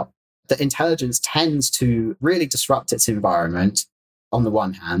talking about. That intelligence tends to really disrupt its environment on the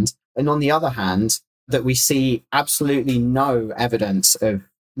one hand, and on the other hand, that we see absolutely no evidence of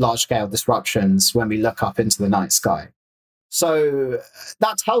large-scale disruptions when we look up into the night sky. So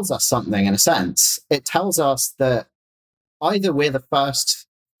that tells us something in a sense. It tells us that either we're the first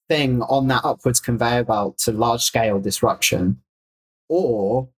thing on that upwards conveyor belt to large-scale disruption,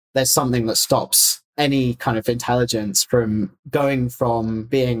 or there's something that stops any kind of intelligence from going from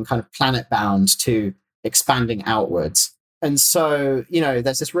being kind of planet-bound to expanding outwards. And so,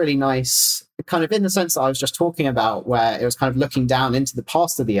 there's this really nice kind of, in the sense that I was just talking about, where it was kind of looking down into the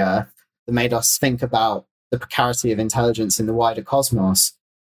past of the Earth that made us think about the precarity of intelligence in the wider cosmos.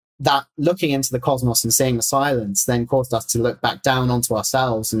 That looking into the cosmos and seeing the silence then caused us to look back down onto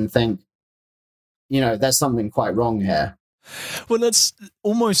ourselves and think, there's something quite wrong here. Well, that's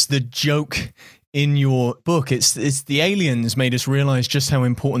almost the joke in your book. It's the aliens made us realize just how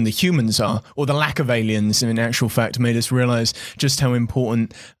important the humans are, or the lack of aliens in actual fact made us realize just how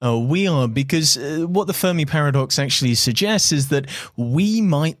important we are, because what the Fermi paradox actually suggests is that we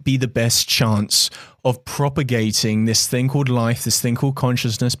might be the best chance of propagating this thing called life, this thing called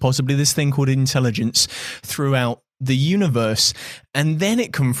consciousness, possibly this thing called intelligence throughout the universe. And then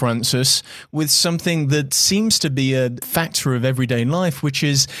it confronts us with something that seems to be a factor of everyday life, which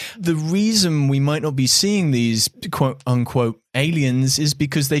is the reason we might not be seeing these quote unquote aliens is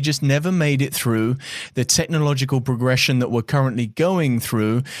because they just never made it through the technological progression that we're currently going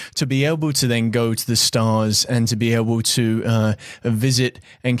through to be able to then go to the stars and to be able to visit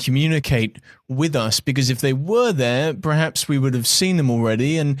and communicate with us. Because if they were there, perhaps we would have seen them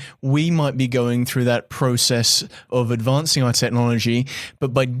already, and we might be going through that process of advancing our technology.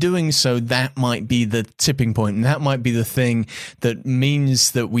 But by doing so, that might be the tipping point, and that might be the thing that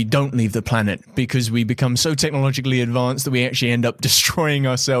means that we don't leave the planet, because we become so technologically advanced that we actually end up destroying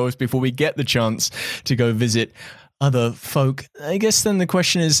ourselves before we get the chance to go visit other folk. I guess then the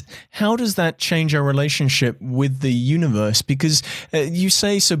question is, how does that change our relationship with the universe? Because you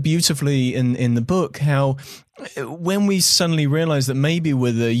say so beautifully in the book how when we suddenly realize that maybe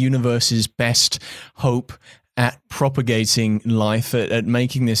we're the universe's best hope at propagating life, at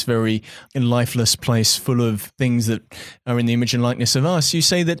making this very lifeless place full of things that are in the image and likeness of us, you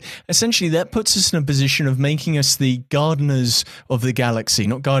say that essentially that puts us in a position of making us the gardeners of the galaxy,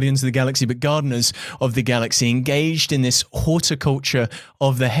 not guardians of the galaxy, but gardeners of the galaxy, engaged in this horticulture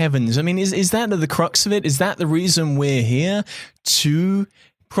of the heavens. I mean, is that the crux of it? Is that the reason we're here, to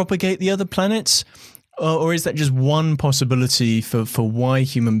propagate the other planets? Or is that just one possibility for why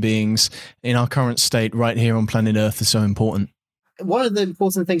human beings in our current state right here on planet Earth are so important? One of the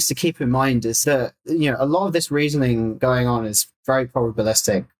important things to keep in mind is that, a lot of this reasoning going on is very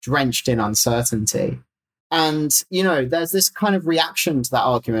probabilistic, drenched in uncertainty. And, there's this kind of reaction to that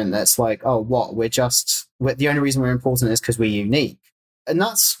argument that's like, oh, what? The only reason we're important is because we're unique. And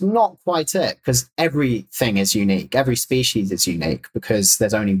that's not quite it, because everything is unique. Every species is unique because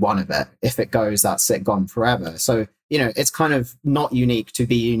there's only one of it. If it goes, that's it gone forever. So, it's kind of not unique to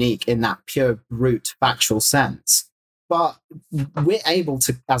be unique in that pure brute factual sense. But we're able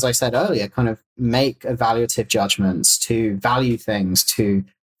to, as I said earlier, kind of make evaluative judgments, to value things, to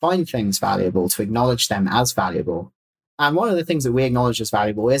find things valuable, to acknowledge them as valuable. And one of the things that we acknowledge as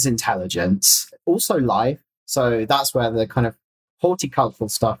valuable is intelligence, also life. So that's where the kind of horticultural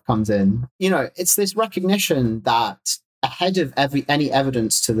stuff comes in. It's this recognition that ahead of any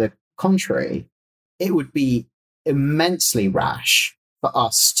evidence to the contrary, it would be immensely rash for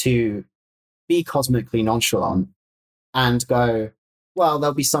us to be cosmically nonchalant and go, well,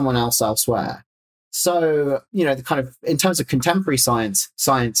 there'll be someone else elsewhere. So, the kind of, in terms of contemporary science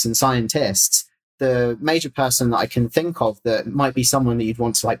and scientists, the major person that I can think of that might be someone that you'd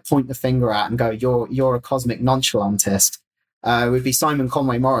want to like point the finger at and go, you're a cosmic nonchalantist, would be Simon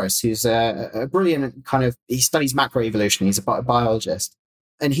Conway Morris, who's a brilliant he studies macroevolution. He's a biologist.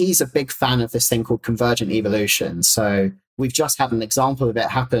 And he's a big fan of this thing called convergent evolution. So we've just had an example of it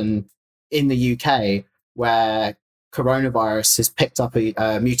happen in the UK, where coronavirus has picked up a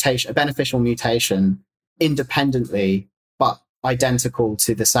beneficial mutation independently, but identical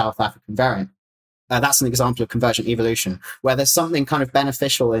to the South African variant. That's an example of convergent evolution, where there's something kind of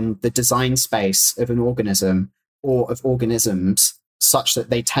beneficial in the design space of an organism or of organisms such that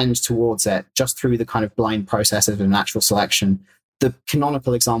they tend towards it just through the kind of blind processes of natural selection. The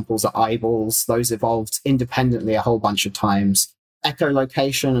canonical examples are eyeballs. Those evolved independently a whole bunch of times.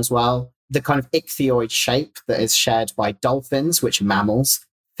 Echolocation as well. The kind of ichthyoid shape that is shared by dolphins, which are mammals,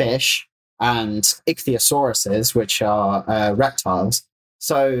 fish, and ichthyosauruses, which are reptiles.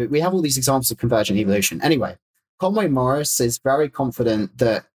 So we have all these examples of convergent evolution. Anyway, Conway Morris is very confident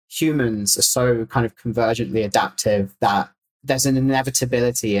that humans are so kind of convergently adaptive that there's an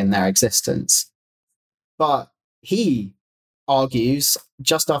inevitability in their existence. But he argues,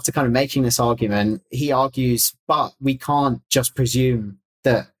 just after kind of making this argument, he argues, but we can't just presume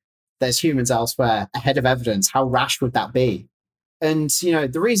that there's humans elsewhere ahead of evidence. How rash would that be? And,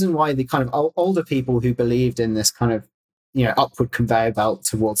 the reason why the kind of older people who believed in this kind of, upward conveyor belt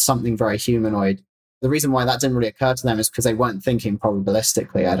towards something very humanoid, the reason why that didn't really occur to them is because they weren't thinking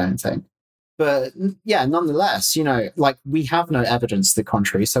probabilistically, I don't think. But yeah, nonetheless, we have no evidence to the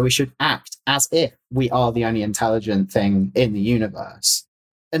contrary, so we should act as if we are the only intelligent thing in the universe.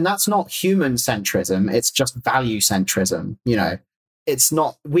 And that's not human centrism, it's just value centrism, It's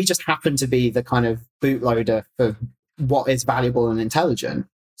not, we just happen to be the kind of bootloader for what is valuable and intelligent.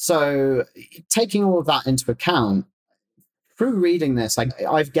 So taking all of that into account, through reading this,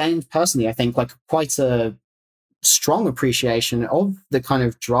 I've gained personally, I think, quite a strong appreciation of the kind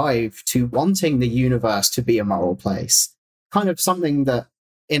of drive to wanting the universe to be a moral place. Kind of something that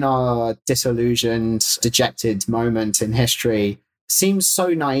in our disillusioned, dejected moment in history seems so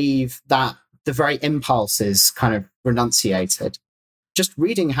naive that the very impulse is kind of renunciated. Just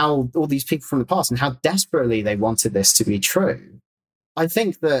reading how all these people from the past and how desperately they wanted this to be true, I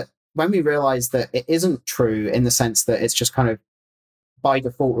think that when we realize that it isn't true in the sense that it's just kind of by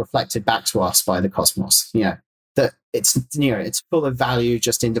default reflected back to us by the cosmos, that it's full of value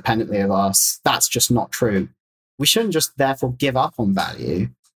just independently of us, that's just not true. We shouldn't just therefore give up on value.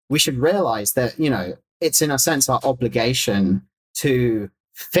 We should realize that, it's in a sense our obligation to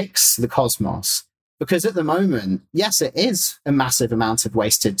fix the cosmos. Because at the moment, yes, it is a massive amount of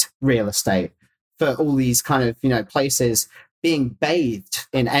wasted real estate for all these kind of, places being bathed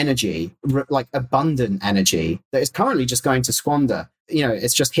in energy, like abundant energy that is currently just going to squander.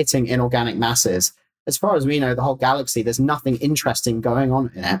 It's just hitting inorganic masses. As far as we know, the whole galaxy, there's nothing interesting going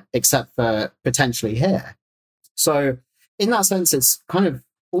on in it except for potentially here. So in that sense, it's kind of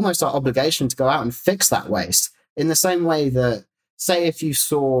almost our obligation to go out and fix that waste in the same way that, say, if you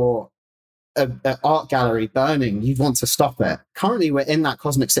saw an art gallery burning, you'd want to stop it. Currently, we're in that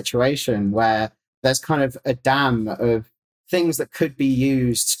cosmic situation where there's kind of a dam of things that could be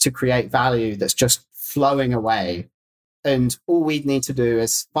used to create value that's just flowing away. And all we need to do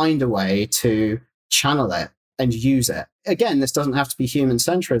is find a way to channel it and use it. Again, this doesn't have to be human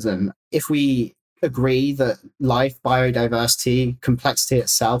centrism. If we agree that life, biodiversity, complexity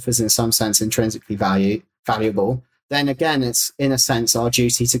itself is in some sense intrinsically valuable, then again, it's in a sense our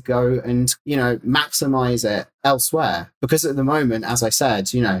duty to go and, maximize it elsewhere. Because at the moment, as I said,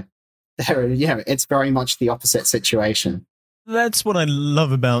 it's very much the opposite situation. That's what I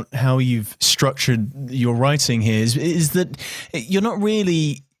love about how you've structured your writing here is that you're not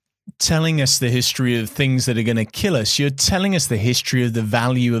really telling us the history of things that are going to kill us. You're telling us the history of the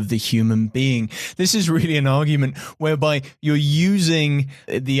value of the human being. This is really an argument whereby you're using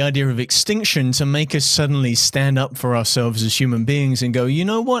the idea of extinction to make us suddenly stand up for ourselves as human beings and go, you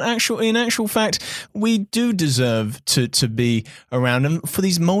know what, in actual fact, we do deserve to be around, and for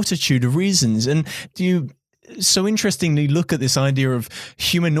these multitude of reasons. And do you so interestingly look at this idea of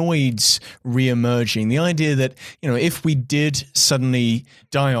humanoids re-emerging, the idea that, if we did suddenly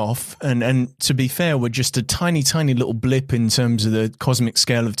die off, and to be fair, we're just a tiny, tiny little blip in terms of the cosmic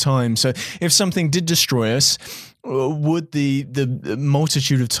scale of time. So if something did destroy us, would the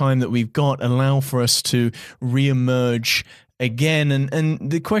multitude of time that we've got allow for us to re-emerge again?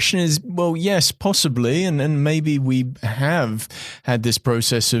 And the question is, well, yes, possibly, and maybe we have had this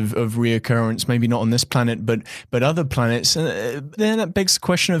process of reoccurrence, maybe not on this planet, but other planets. Then that begs the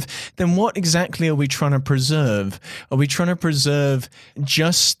question of, then what exactly are we trying to preserve? Are we trying to preserve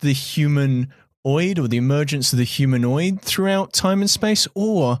just the humanoid, or the emergence of the humanoid throughout time and space?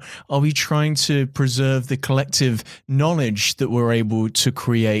 Or are we trying to preserve the collective knowledge that we're able to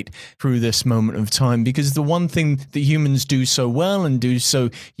create through this moment of time? Because the one thing that humans do so well and do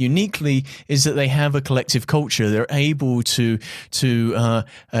so uniquely is that they have a collective culture. They're able to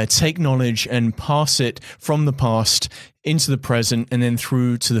take knowledge and pass it from the past into the present and then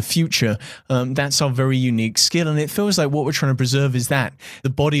through to the future. That's our very unique skill. And it feels like what we're trying to preserve is that, the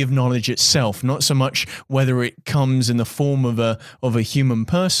body of knowledge itself, not so much whether it comes in the form of a human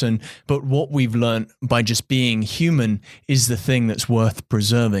person, but what we've learned by just being human is the thing that's worth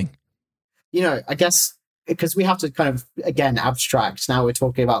preserving. I guess because we have to kind of, again, abstract. Now we're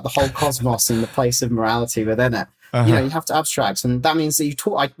talking about the whole cosmos and the place of morality within it. You have to abstract. And that means that you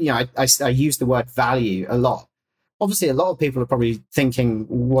talk, I use the word value a lot. Obviously, a lot of people are probably thinking,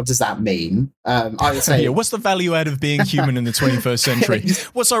 what does that mean? I would say... what's the value out of being human in the 21st century?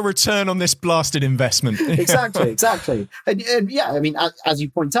 What's our return on this blasted investment? Exactly. And yeah, I mean, as you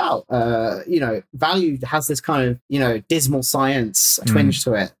point out, value has this kind of, dismal science twinge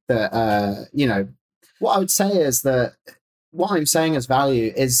to it that, what I would say is that what I'm saying as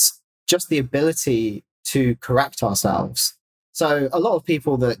value is just the ability to correct ourselves. So a lot of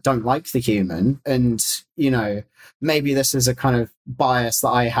people that don't like the human, and, maybe this is a kind of bias that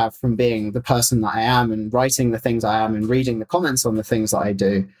I have from being the person that I am and writing the things I am and reading the comments on the things that I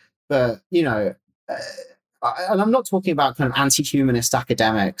do. But, and I'm not talking about kind of anti-humanist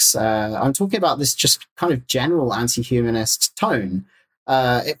academics. I'm talking about this just kind of general anti-humanist tone.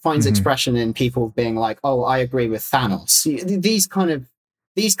 It finds expression in people being like, oh, I agree with Thanos. These kind of,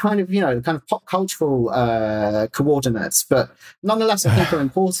 kind of pop cultural coordinates, but nonetheless, I think are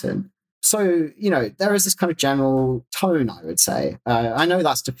important. So, there is this kind of general tone, I would say. I know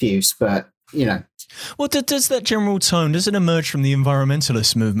that's diffuse, but, Well, does that general tone, does it emerge from the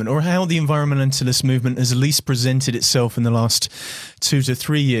environmentalist movement, or how the environmentalist movement has at least presented itself in the last 2 to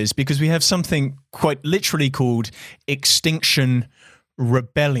 3 years? Because we have something quite literally called Extinction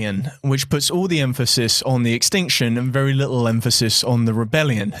Rebellion, which puts all the emphasis on the extinction and very little emphasis on the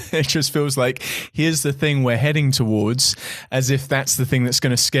rebellion. It just feels like, here's the thing we're heading towards, as if that's the thing that's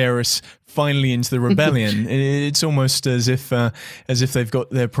going to scare us finally into the rebellion. It's almost as if they've got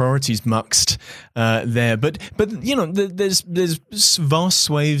their priorities muxed there. But there's vast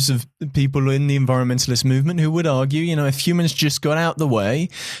swathes of people in the environmentalist movement who would argue, if humans just got out the way,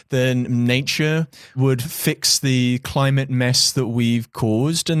 then nature would fix the climate mess that we've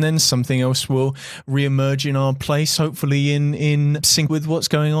caused, and then something else will reemerge in our place, hopefully in sync with what's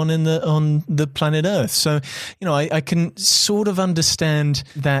going on on the planet Earth. So, I can sort of understand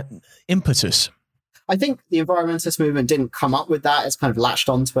that impetus. I think the environmentalist movement didn't come up with that. It's kind of latched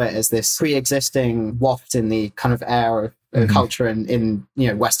onto it as this pre-existing waft in the kind of air of culture in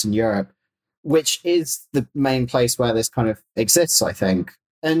Western Europe, which is the main place where this kind of exists, I think.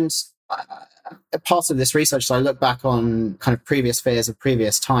 And part of this research, so I look back on kind of previous fears of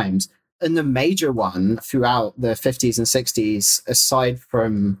previous times, and the major one throughout the 50s and 60s, aside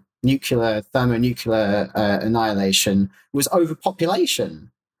from thermonuclear annihilation, was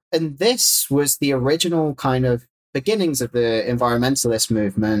overpopulation. And this was the original kind of beginnings of the environmentalist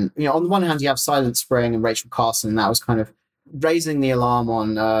movement. On the one hand, you have Silent Spring and Rachel Carson, and that was kind of raising the alarm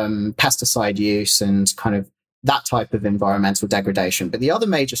on pesticide use and kind of that type of environmental degradation. But the other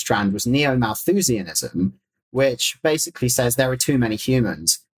major strand was neo-Malthusianism, which basically says there are too many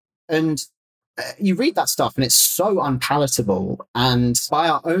humans. And you read that stuff and it's so unpalatable. And by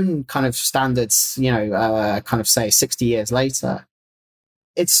our own kind of standards, kind of say 60 years later,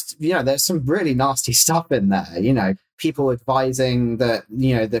 it's, there's some really nasty stuff in there. people advising that,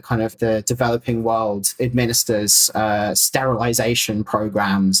 the kind of the developing world administers sterilization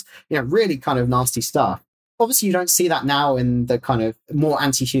programs, really kind of nasty stuff. Obviously, you don't see that now in the kind of more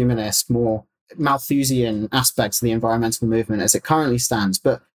anti-humanist, more Malthusian aspects of the environmental movement as it currently stands.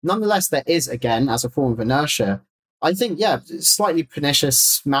 But nonetheless, there is, again, as a form of inertia, I think, slightly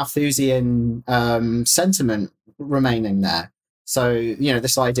pernicious Malthusian sentiment remaining there. So,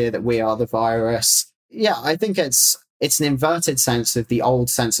 this idea that we are the virus, I think it's an inverted sense of the old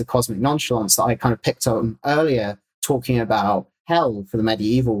sense of cosmic nonchalance that I kind of picked on earlier, talking about hell for the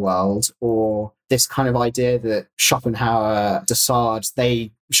medieval world, or this kind of idea that Schopenhauer,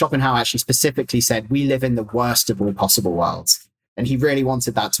 Schopenhauer actually specifically said, we live in the worst of all possible worlds. And he really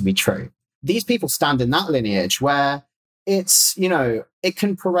wanted that to be true. These people stand in that lineage where it's, it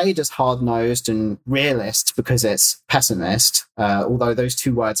can parade as hard-nosed and realist because it's pessimist, although those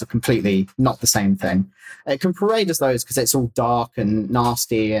two words are completely not the same thing. It can parade as those because it's all dark and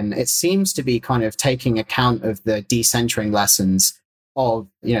nasty, and it seems to be kind of taking account of the decentering lessons of,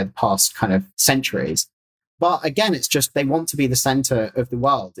 the past kind of centuries. But again, it's just they want to be the center of the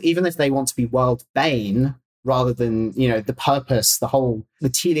world, even if they want to be world bane rather than, the purpose, the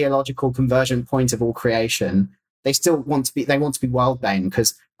teleological convergent point of all creation. They still want to be world bane,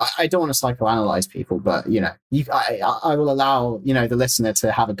 because I don't want to psychoanalyze people, but I will allow the listener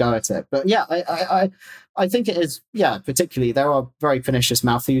to have a go at it. But I think it is particularly there are very pernicious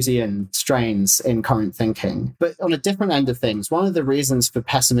Malthusian strains in current thinking. But on a different end of things, one of the reasons for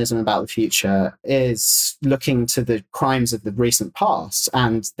pessimism about the future is looking to the crimes of the recent past,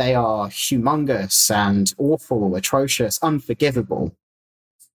 and they are humongous and awful, atrocious, unforgivable.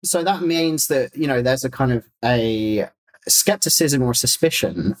 So that means that, there's a kind of a skepticism or a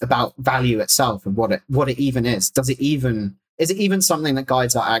suspicion about value itself and what it even is. Is it even something that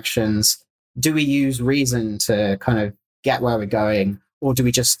guides our actions? Do we use reason to kind of get where we're going? Or do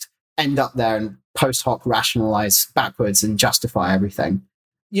we just end up there and post hoc rationalize backwards and justify everything?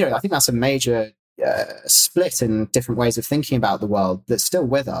 I think that's a major split in different ways of thinking about the world that's still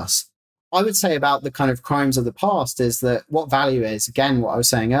with us. I would say about the kind of crimes of the past is that what value is, again, what I was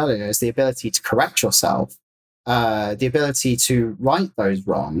saying earlier, is the ability to correct yourself, the ability to right those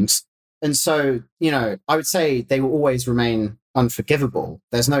wrongs. And so, I would say they will always remain unforgivable.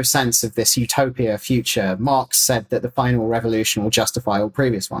 There's no sense of this utopia future. Marx said that the final revolution will justify all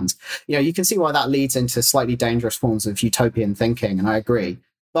previous ones. You can see why that leads into slightly dangerous forms of utopian thinking, and I agree.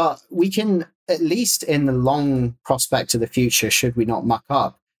 But we can, at least in the long prospect of the future, should we not muck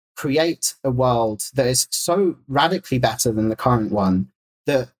up, create a world that is so radically better than the current one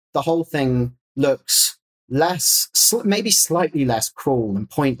that the whole thing looks maybe slightly less cruel and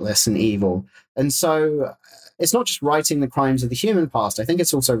pointless and evil. And so it's not just writing the crimes of the human past. I think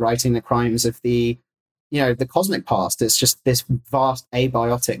it's also writing the crimes of the cosmic past. It's just this vast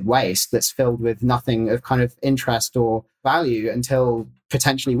abiotic waste that's filled with nothing of kind of interest or value until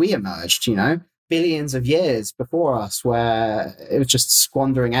potentially we emerged, billions of years before us, where it was just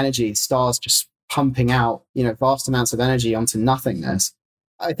squandering energy, stars just pumping out, vast amounts of energy onto nothingness.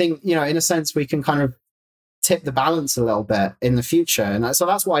 I think, in a sense, we can kind of tip the balance a little bit in the future. And so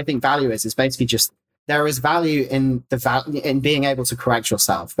that's what I think value is basically just there is value in in being able to correct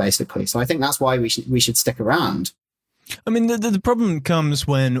yourself, basically. So I think that's why we should stick around. I mean, the problem comes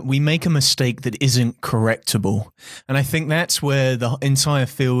when we make a mistake that isn't correctable. And I think that's where the entire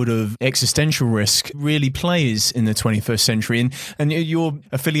field of existential risk really plays in the 21st century. And you're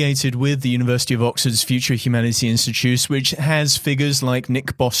affiliated with the University of Oxford's Future Humanity Institute, which has figures like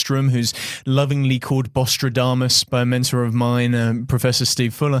Nick Bostrom, who's lovingly called Bostradamus by a mentor of mine, Professor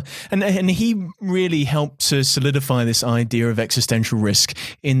Steve Fuller. And he really helped to solidify this idea of existential risk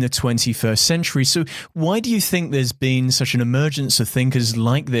in the 21st century. So why do you think there's been such an emergence of thinkers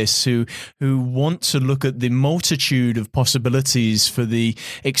like this who want to look at the multitude of possibilities for the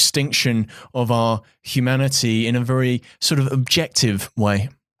extinction of our humanity in a very sort of objective way?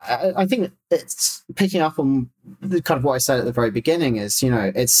 I think it's picking up on the kind of what I said at the very beginning is,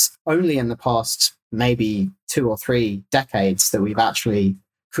 it's only in the past maybe 2 or 3 decades that we've actually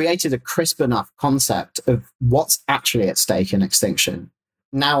created a crisp enough concept of what's actually at stake in extinction.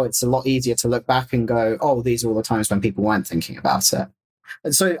 Now it's a lot easier to look back and go, oh, these are all the times when people weren't thinking about it.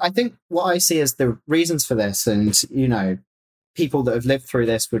 And so I think what I see as the reasons for this, and, people that have lived through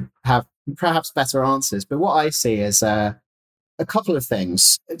this would have perhaps better answers. But what I see is a couple of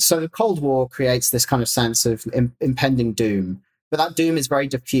things. So the Cold War creates this kind of sense of impending doom, but that doom is very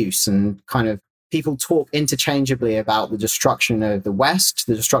diffuse and kind of people talk interchangeably about the destruction of the West,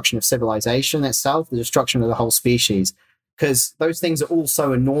 the destruction of civilization itself, the destruction of the whole species, because those things are all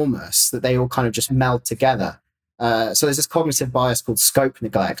so enormous that they all kind of just meld together. So there's this cognitive bias called scope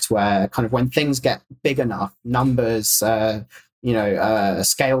neglect, where kind of when things get big enough, numbers,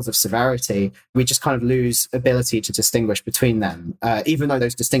 scales of severity, we just kind of lose ability to distinguish between them, even though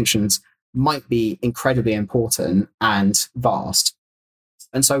those distinctions might be incredibly important and vast.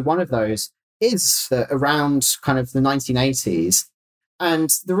 And so one of those is that around kind of the 1980s. And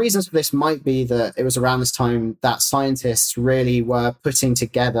the reasons for this might be that it was around this time that scientists really were putting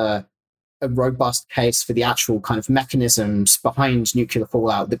together a robust case for the actual kind of mechanisms behind nuclear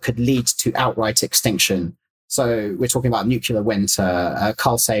fallout that could lead to outright extinction. So we're talking about nuclear winter.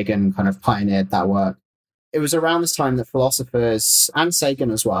 Carl Sagan kind of pioneered that work. It was around this time that philosophers, and Sagan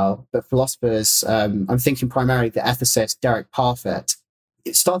as well, but philosophers, I'm thinking primarily the ethicist Derek Parfit,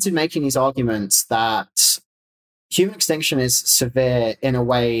 started making these arguments that human extinction is severe in a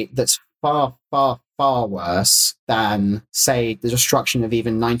way that's far, far, far worse than, say, the destruction of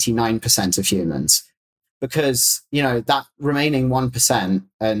even 99% of humans. Because, that remaining 1%,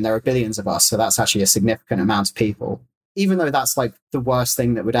 and there are billions of us, so that's actually a significant amount of people, even though that's like the worst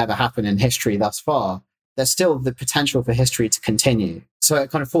thing that would ever happen in history thus far, there's still the potential for history to continue. So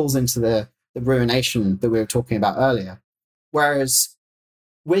it kind of falls into the ruination that we were talking about earlier. Whereas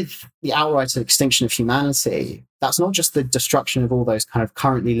with the outright extinction of humanity, that's not just the destruction of all those kind of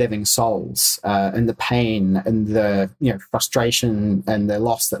currently living souls and the pain and the frustration and the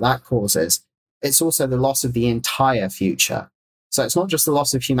loss that causes. It's also the loss of the entire future. So it's not just the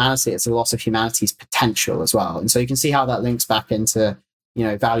loss of humanity, it's the loss of humanity's potential as well. And so you can see how that links back into,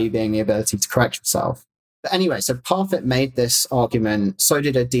 value being the ability to correct yourself. But anyway, so Parfit made this argument. So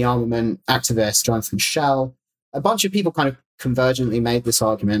did a de-armament activist, Jonathan Schell. A bunch of people kind of convergently made this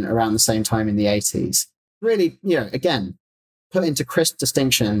argument around the same time in the 80s. Really, again, put into crisp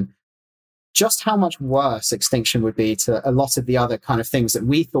distinction just how much worse extinction would be to a lot of the other kind of things that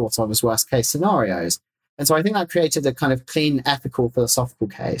we thought of as worst case scenarios. And so I think that created a kind of clean, ethical, philosophical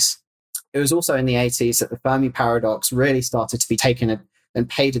case. It was also in the 80s that the Fermi paradox really started to be taken and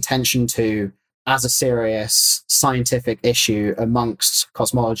paid attention to as a serious scientific issue amongst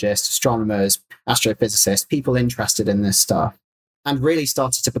cosmologists, astronomers, astrophysicists, people interested in this stuff, and really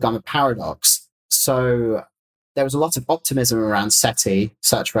started to become a paradox. So there was a lot of optimism around SETI,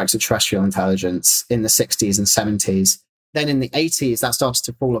 Search for Extraterrestrial Intelligence, in the 60s and 70s. Then in the 80s, that started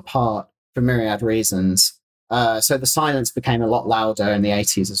to fall apart for myriad reasons. So the silence became a lot louder in the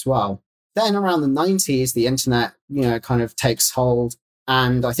 80s as well. Then around the 90s, the internet, kind of takes hold.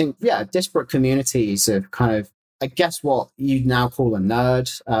 And I think, disparate communities of kind of, I guess what you'd now call a nerd,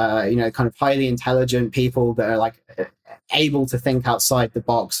 kind of highly intelligent people that are like able to think outside the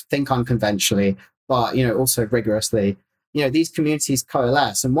box, think unconventionally, but, also rigorously. These communities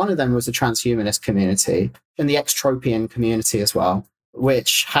coalesce. And one of them was the transhumanist community and the extropian community as well,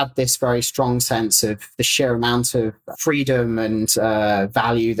 which had this very strong sense of the sheer amount of freedom and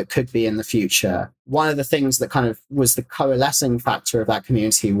value that could be in the future. One of the things that kind of was the coalescing factor of that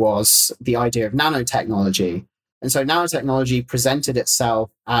community was the idea of nanotechnology. And so nanotechnology presented itself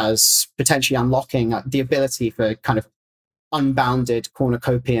as potentially unlocking the ability for kind of unbounded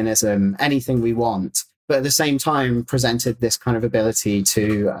cornucopianism, anything we want, but at the same time presented this kind of ability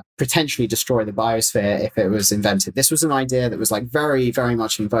to potentially destroy the biosphere if it was invented. This was an idea that was like very, very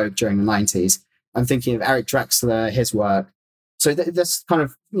much in vogue during the 90s. I'm thinking of Eric Drexler, his work. So this kind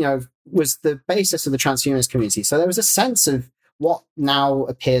of, was the basis of the transhumanist community. So there was a sense of what now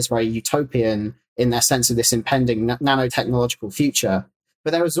appears very utopian in their sense of this impending nanotechnological future.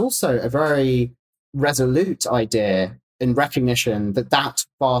 But there was also a very resolute idea in recognition that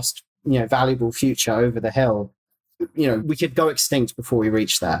vast, valuable future over the hill, we could go extinct before we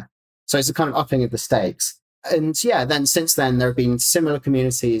reach there. So it's a kind of upping of the stakes. And then since then, there have been similar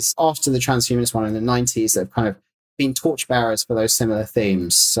communities after the transhumanist one in the 90s that have kind of been torchbearers for those similar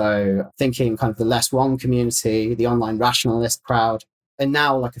themes. So thinking kind of the less wrong community, the online rationalist crowd, and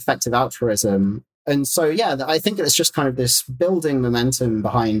now like effective altruism. And so, I think it's just kind of this building momentum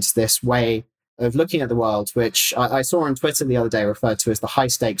behind this way of looking at the world, which I saw on Twitter the other day referred to as the high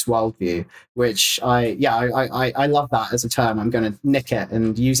stakes worldview, which I love that as a term. I'm going to nick it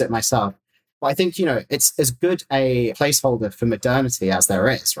and use it myself. But I think, it's as good a placeholder for modernity as there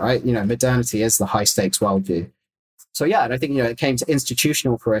is, right? Modernity is the high stakes worldview. So, and I think, it came to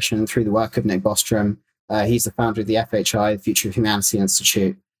institutional fruition through the work of Nick Bostrom. He's the founder of the FHI, the Future of Humanity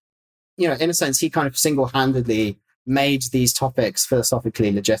Institute. In a sense, he kind of single-handedly made these topics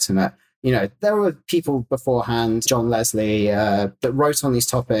philosophically legitimate. There were people beforehand, John Leslie, that wrote on these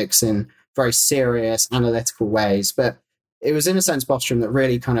topics in very serious, analytical ways. But it was, in a sense, Bostrom that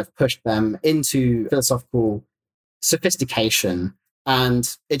really kind of pushed them into philosophical sophistication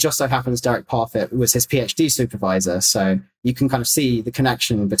And it just so happens Derek Parfit was his PhD supervisor. So you can kind of see the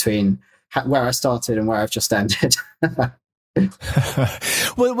connection between where I started and where I've just ended.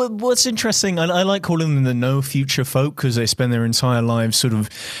 Well, what's interesting, I like calling them the no future folk because they spend their entire lives sort of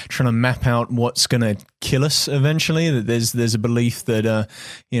trying to map out what's going to kill us eventually. That there's a belief that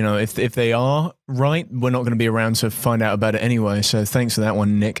if they are right, we're not going to be around to find out about it anyway. So thanks for that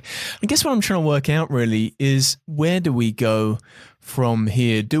one, Nick. I guess what I'm trying to work out really is, where do we go from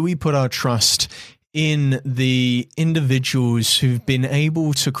here? Do we put our trust in the individuals who've been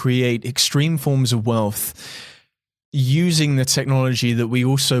able to create extreme forms of wealth using the technology that we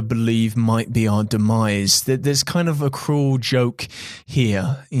also believe might be our demise? That there's kind of a cruel joke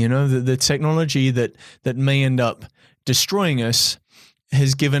here, the technology that may end up destroying us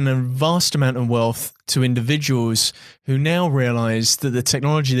has given a vast amount of wealth to individuals who now realize that the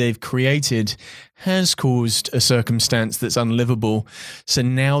technology they've created has caused a circumstance that's unlivable. So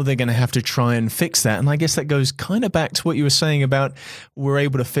now they're going to have to try and fix that. And I guess that goes kind of back to what you were saying about we're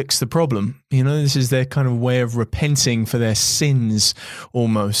able to fix the problem. This is their kind of way of repenting for their sins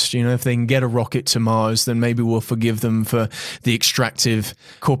almost. If they can get a rocket to Mars, then maybe we'll forgive them for the extractive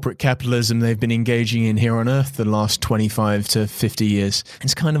corporate capitalism they've been engaging in here on Earth the last 25 to 50 years.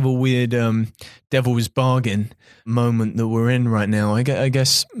 It's kind of a weird devil's bargain moment that we're in right now. I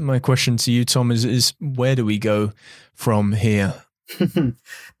guess my question to you, Tom, is where do we go from here?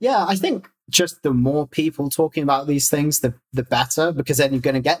 Yeah, I think just the more people talking about these things, the better, because then you're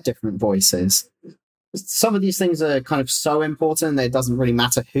going to get different voices. Some of these things are kind of so important that it doesn't really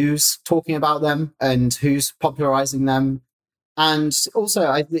matter who's talking about them and who's popularizing them. And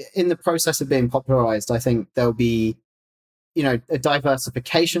also, in the process of being popularized, I think there'll be a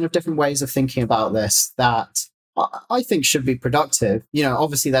diversification of different ways of thinking about this that I think should be productive.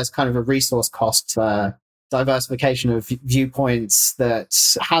 Obviously there's kind of a resource cost for diversification of viewpoints that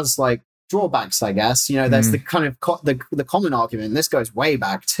has like drawbacks, I guess. There's the kind of the common argument, this goes way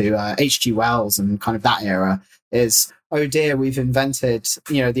back to H.G. Wells and kind of that era, is, oh dear, we've invented,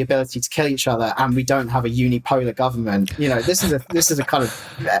 the ability to kill each other and we don't have a unipolar government. This is a kind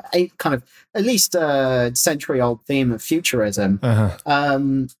of at least a century-old theme of futurism.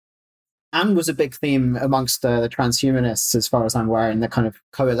 And was a big theme amongst the transhumanists, as far as I'm aware, in the kind of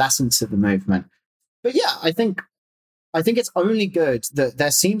coalescence of the movement. But yeah, I think it's only good that there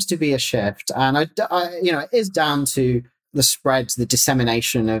seems to be a shift, and it is down to the spread, the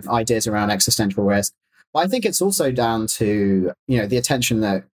dissemination of ideas around existential risk. But I think it's also down to the attention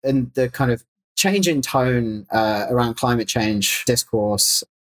that and the kind of change in tone around climate change discourse,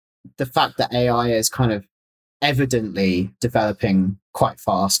 the fact that AI is kind of evidently developing quite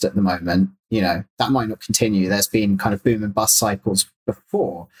fast at the moment. That might not continue. There's been kind of boom and bust cycles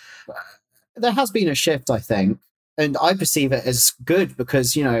before. There has been a shift, I think, and I perceive it as good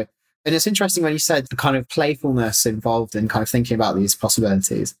because, and it's interesting when you said the kind of playfulness involved in kind of thinking about these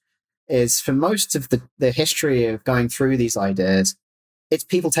possibilities is, for most of the history of going through these ideas, it's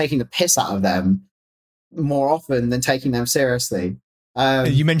people taking the piss out of them more often than taking them seriously.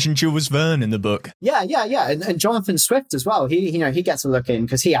 You mentioned Jules Verne in the book. Yeah. And Jonathan Swift as well. He gets a look in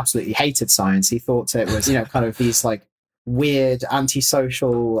because he absolutely hated science. He thought it was, kind of these like weird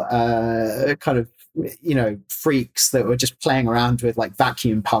antisocial kind of, freaks that were just playing around with like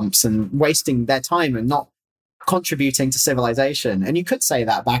vacuum pumps and wasting their time and not contributing to civilization. And you could say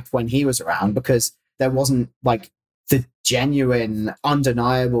that back when he was around, because there wasn't like the genuine,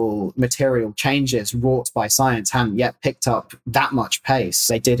 undeniable material changes wrought by science hadn't yet picked up that much pace.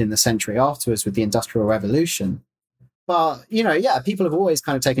 They did in the century afterwards with the Industrial Revolution. But, people have always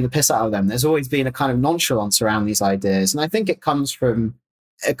kind of taken the piss out of them. There's always been a kind of nonchalance around these ideas. And I think it comes from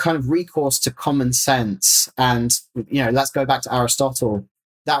a kind of recourse to common sense. And, let's go back to Aristotle,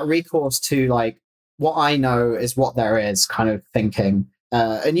 that recourse to like, what I know is what there is kind of thinking.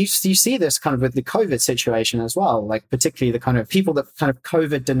 And you see this kind of with the COVID situation as well, like particularly the kind of people that kind of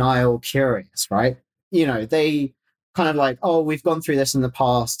COVID denial curious, right? They kind of like, oh, we've gone through this in the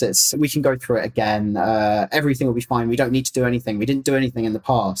past. We can go through it again. Everything will be fine. We don't need to do anything. We didn't do anything in the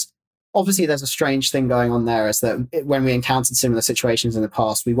past. Obviously, there's a strange thing going on there, is that when we encountered similar situations in the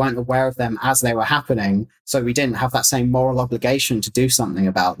past, we weren't aware of them as they were happening. So we didn't have that same moral obligation to do something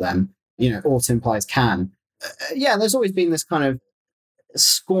about them. Ought implies can. There's always been this kind of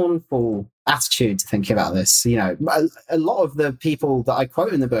scornful attitude to thinking about this. A lot of the people that I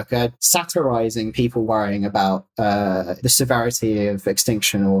quote in the book are satirizing people worrying about the severity of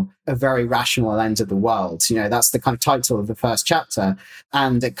extinction or a very rational end of the world. That's the kind of title of the first chapter,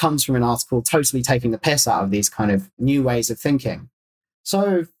 and it comes from an article totally taking the piss out of these kind of new ways of thinking.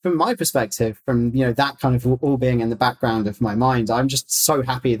 So from my perspective, from that kind of all being in the background of my mind, I'm just so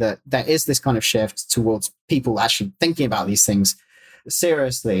happy that there is this kind of shift towards people actually thinking about these things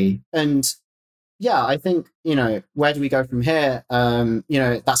seriously. And yeah, I think, where do we go from here?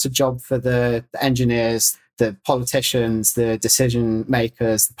 That's a job for the engineers, the politicians, the decision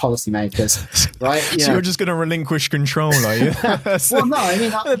makers, the policy makers, right? So you're just going to relinquish control, are you? Well, no, I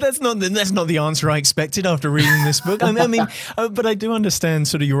mean, that's not the answer I expected after reading this book. I mean, but I do understand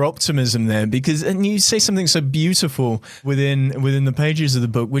sort of your optimism there, because, and you say something so beautiful within the pages of the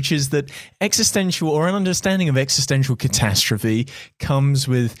book, which is that existential, or an understanding of existential catastrophe, comes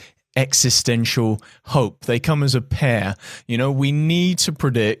with existential hope. They come as a pair. We need to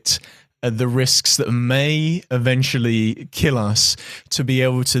predict the risks that may eventually kill us to be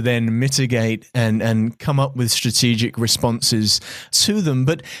able to then mitigate and come up with strategic responses to them.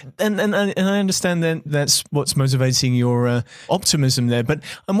 But and I understand that that's what's motivating your optimism there. But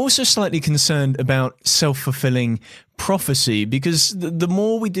I'm also slightly concerned about self-fulfilling prophecy, because the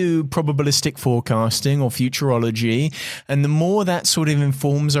more we do probabilistic forecasting or futurology, and the more that sort of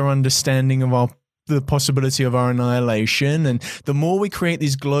informs our understanding of the possibility of our annihilation, and the more we create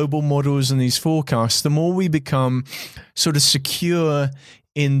these global models and these forecasts, the more we become sort of secure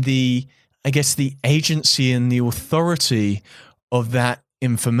in the agency and the authority of that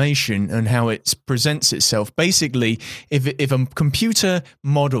information and how it presents itself. Basically, if a computer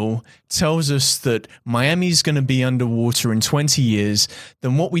model tells us that Miami's going to be underwater in 20 years,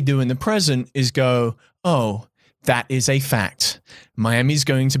 then what we do in the present is go, oh, that is a fact. Miami's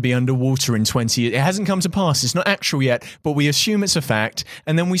going to be underwater in 20 years. It hasn't come to pass. It's not actual yet, but we assume it's a fact.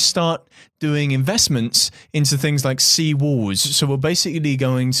 And then we start doing investments into things like sea walls. So we're basically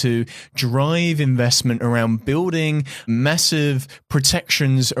going to drive investment around building massive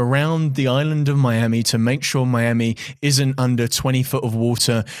protections around the island of Miami to make sure Miami isn't under 20 foot of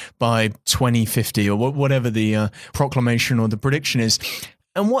water by 2050, or whatever the proclamation or the prediction is.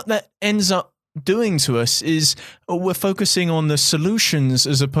 And what that ends up doing to us is we're focusing on the solutions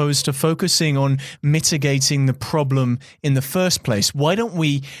as opposed to focusing on mitigating the problem in the first place. Why don't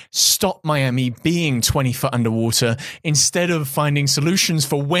we stop Miami being 20 foot underwater instead of finding solutions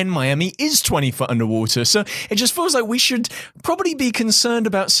for when Miami is 20 foot underwater? So it just feels like we should probably be concerned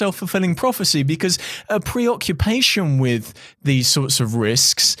about self-fulfilling prophecy, because a preoccupation with these sorts of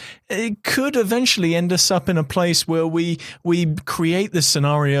risks, it could eventually end us up in a place where we create the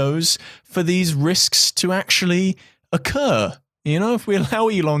scenarios for these risks to actually occur. If we allow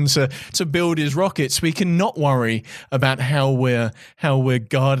Elon to build his rockets, we can not worry about how we're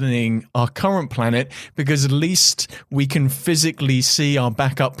gardening our current planet, because at least we can physically see our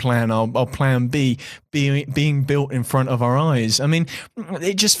backup plan, our plan B, being built in front of our eyes. I mean,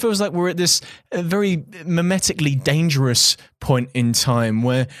 it just feels like we're at this very mimetically dangerous point in time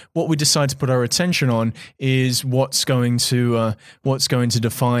where what we decide to put our attention on is what's going to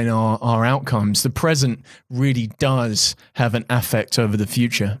define our outcomes. The present really does have an affect over the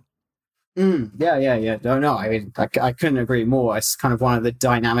future. Yeah. No, I mean, I couldn't agree more. It's kind of one of the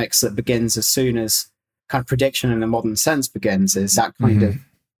dynamics that begins as soon as kind of prediction in the modern sense begins, is that kind of,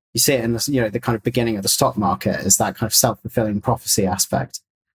 you see it in the kind of beginning of the stock market, is that kind of self-fulfilling prophecy aspect.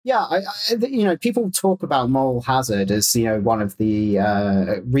 Yeah, people talk about moral hazard as, one of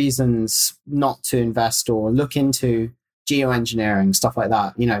the reasons not to invest or look into geoengineering, stuff like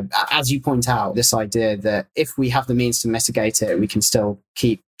that. As you point out, this idea that if we have the means to mitigate it, we can still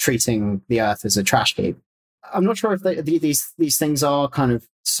keep treating the earth as a trash heap. I'm not sure if these things are kind of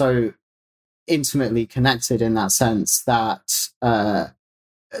so intimately connected in that sense that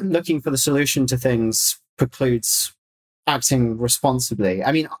looking for the solution to things precludes acting responsibly.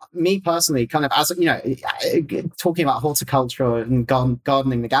 I mean, me personally, kind of as talking about horticulture and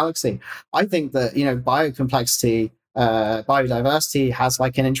gardening the galaxy, I think that biocomplexity, biodiversity has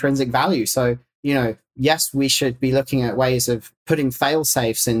like an intrinsic value. So yes, we should be looking at ways of putting fail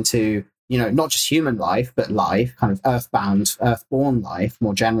safes into not just human life, but life, kind of earthborn life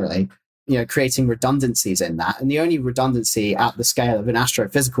more generally. Creating redundancies in that. And the only redundancy at the scale of an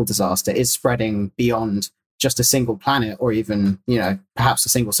astrophysical disaster is spreading beyond just a single planet, or even, perhaps a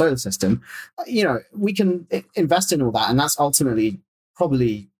single solar system. We can invest in all that. And that's ultimately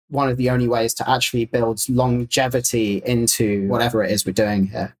probably one of the only ways to actually build longevity into whatever it is we're doing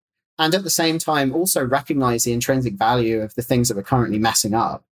here. And at the same time, also recognize the intrinsic value of the things that we're currently messing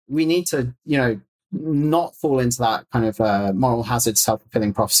up. We need to, not fall into that kind of moral hazard,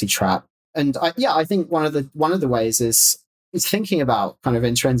 self-fulfilling prophecy trap. And I think one of the ways is thinking about kind of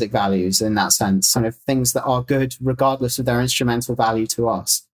intrinsic values in that sense, kind of things that are good regardless of their instrumental value to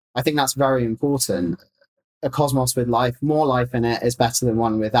us. I think that's very important. a cosmos with more life in it is better than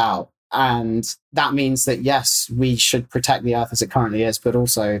one without. And that means that, yes, we should protect the Earth as it currently is, but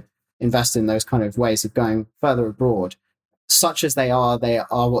also invest in those kind of ways of going further abroad. Such as they are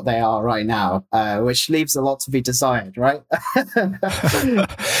what they are right now, which leaves a lot to be desired, right?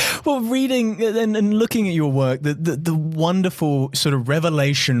 Well, reading and looking at your work, the wonderful sort of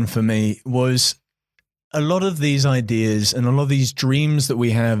revelation for me was a lot of these ideas and a lot of these dreams that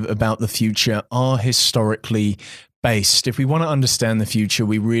we have about the future are historically based. If we want to understand the future,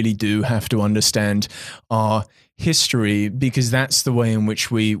 we really do have to understand our history, because that's the way in which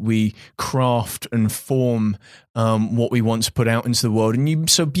we craft and form what we want to put out into the world. And you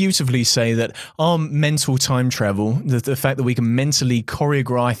so beautifully say that our mental time travel, the fact that we can mentally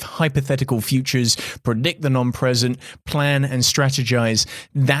choreograph hypothetical futures, predict the non-present, plan and strategize,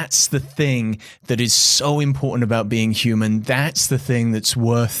 that's the thing that is so important about being human. That's the thing that's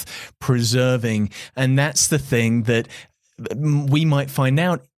worth preserving. And that's the thing that we might find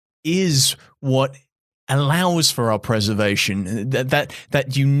out is what allows for our preservation,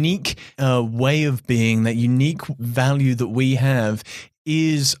 that unique way of being, that unique value that we have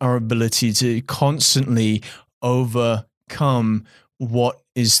is our ability to constantly overcome what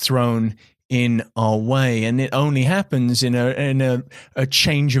is thrown in our way. And it only happens in a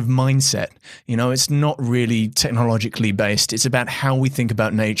change of mindset. You know, it's not really technologically based. It's about how we think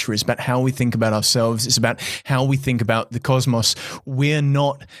about nature. It's about how we think about ourselves. It's about how we think about the cosmos. We're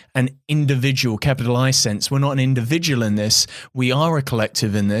not an individual, capital I sense. We're not an individual in this. We are a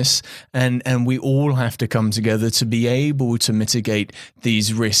collective in this. And we all have to come together to be able to mitigate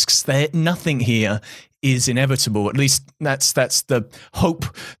these risks. Nothing here is inevitable. At least that's the hope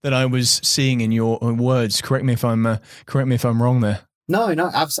that I was seeing in your words. Correct me if I'm wrong there.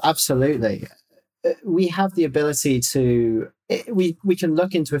 No, absolutely. We have the ability to. We can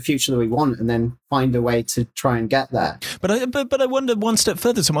look into a future that we want and then find a way to try and get there. But I wonder one step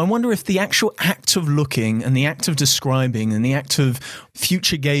further, Tom. I wonder if the actual act of looking and the act of describing and the act of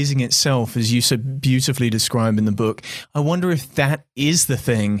future gazing itself, as you so beautifully describe in the book, I wonder if that is the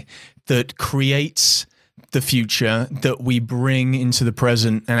thing that creates the future that we bring into the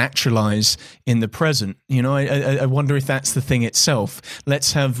present and actualize in the present. You know, I wonder if that's the thing itself.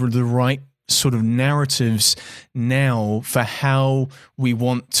 Let's have the right sort of narratives now for how we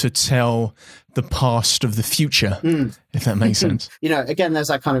want to tell the past of the future, if that makes sense. You know, again, there's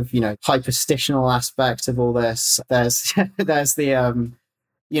that kind of, hyperstitional aspect of all this. There's the,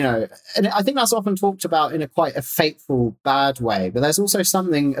 and I think that's often talked about in quite a fateful, bad way. But there's also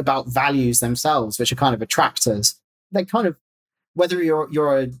something about values themselves, which are kind of attractors. They kind of, whether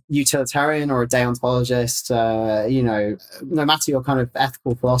you're a utilitarian or a deontologist, no matter your kind of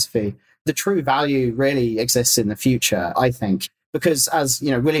ethical philosophy, the true value really exists in the future, I think. Because as,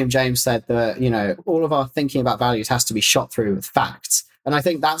 William James said that, all of our thinking about values has to be shot through with facts. And I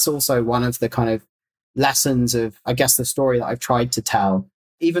think that's also one of the kind of lessons of, I guess, the story that I've tried to tell.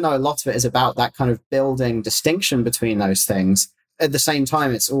 Even though a lot of it is about that kind of building distinction between those things, at the same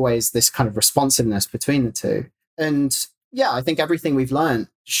time, it's always this kind of responsiveness between the two. And yeah, I think everything we've learned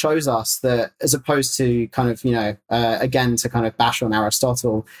shows us that, as opposed to kind of, again, to kind of bash on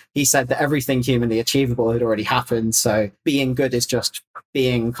Aristotle, he said that everything humanly achievable had already happened. So being good is just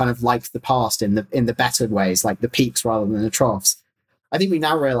being kind of like the past in the better ways, like the peaks rather than the troughs. I think we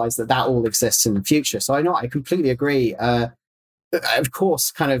now realize that all exists in the future. So I completely agree. Of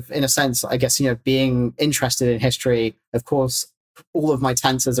course, kind of in a sense, I guess, being interested in history, of course, all of my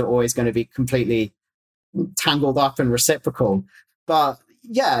tenses are always going to be completely tangled up and reciprocal. But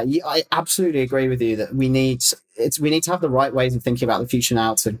yeah, I absolutely agree with you that we need to have the right ways of thinking about the future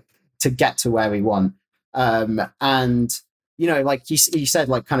now to get to where we want. And like you said,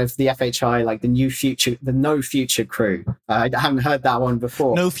 like kind of the FHI, like the no future crew. I haven't heard that one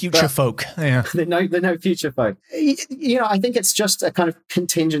before. No future folk. Yeah. The no future folk. I think it's just a kind of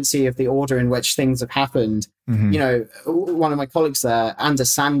contingency of the order in which things have happened. Mm-hmm. One of my colleagues there,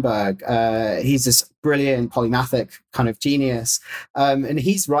 Anders Sandberg, he's this brilliant polymathic kind of genius. And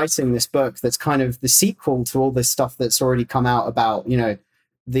he's writing this book that's kind of the sequel to all this stuff that's already come out about,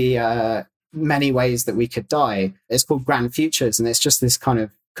 the many ways that we could die. It's called Grand Futures, and it's just this kind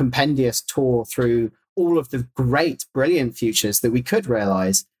of compendious tour through all of the great, brilliant futures that we could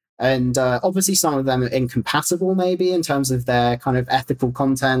realize. And obviously some of them are incompatible maybe in terms of their kind of ethical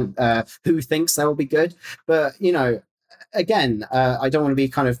content, who thinks they will be good. But, again, I don't want to be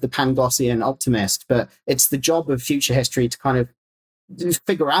kind of the Panglossian optimist, but it's the job of future history to kind of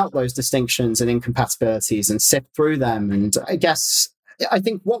figure out those distinctions and incompatibilities and sift through them. And I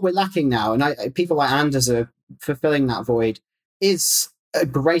think what we're lacking now, and people like Anders are fulfilling that void, is a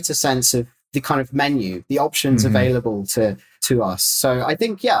greater sense of the kind of menu, the options available to us. So I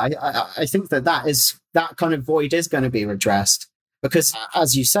think, I think that kind of void is going to be redressed because,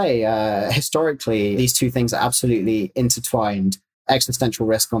 as you say, historically, these two things are absolutely intertwined. Existential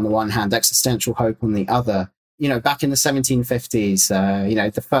risk on the one hand, existential hope on the other. Back in the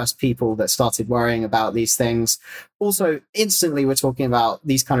 1750s, the first people that started worrying about these things also instantly were talking about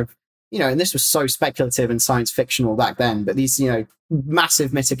these kind of, and this was so speculative and science fictional back then, but these,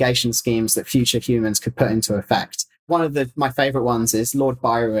 massive mitigation schemes that future humans could put into effect. One of my favorite ones is Lord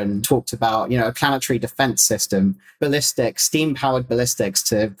Byron talked about, a planetary defense system, ballistics, steam-powered ballistics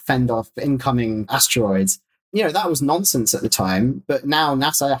to fend off incoming asteroids. That was nonsense at the time, but now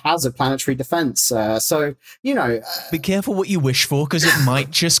NASA has a planetary defense. Be careful what you wish for, because it might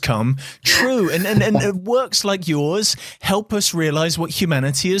just come true. And works like yours help us realize what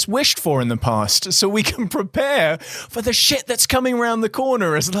humanity has wished for in the past, so we can prepare for the shit that's coming around the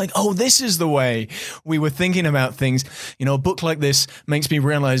corner. It's like, oh, this is the way we were thinking about things. A book like this makes me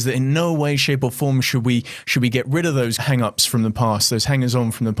realize that in no way, shape, or form should we get rid of those hang-ups from the past, those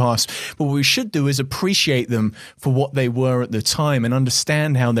hangers-on from the past. But what we should do is appreciate them for what they were at the time and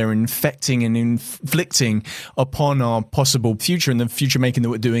understand how they're infecting and inflicting upon our possible future and the future making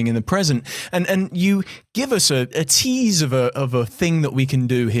that we're doing in the present. And you give us a tease of a thing that we can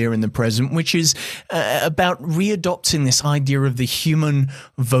do here in the present, which is about readopting this idea of the human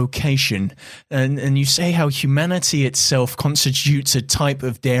vocation. And you say how humanity itself constitutes a type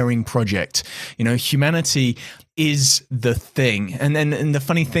of daring project. Humanity is the thing. And the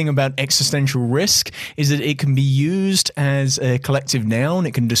funny thing about existential risk is that it can be used as a collective noun.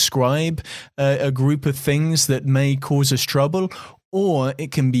 It can describe a group of things that may cause us trouble, or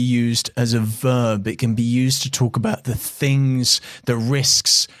it can be used as a verb. It can be used to talk about the things, the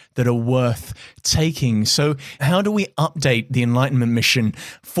risks that are worth taking. So how do we update the Enlightenment mission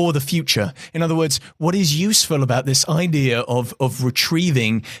for the future? In other words, what is useful about this idea of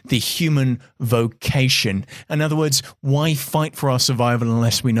retrieving the human vocation? In other words, why fight for our survival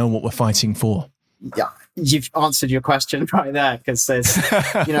unless we know what we're fighting for? Yeah, you've answered your question right there, because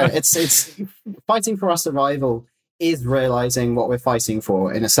it's fighting for our survival is realizing what we're fighting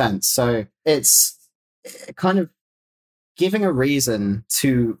for, in a sense. So it's kind of giving a reason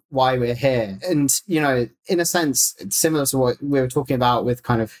to why we're here. And, in a sense, it's similar to what we were talking about with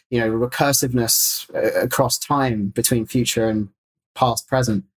kind of, recursiveness across time between future and past,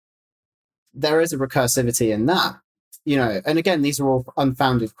 present. There is a recursivity in that, and again, these are all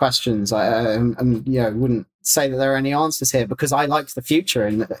unfounded questions. I wouldn't say that there are any answers here, because I like the future.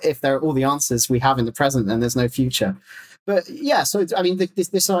 And if there are all the answers we have in the present, then there's no future. But yeah, so I mean,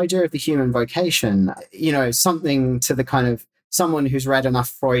 this idea of the human vocation, something to the kind of someone who's read enough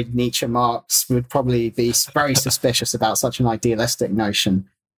Freud, Nietzsche, Marx would probably be very suspicious about such an idealistic notion.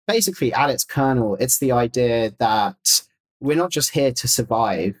 Basically, at its kernel, it's the idea that we're not just here to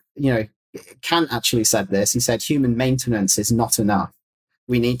survive. Kant actually said this. He said, human maintenance is not enough.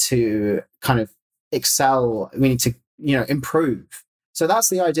 We need to kind of excel. We need to, improve. So that's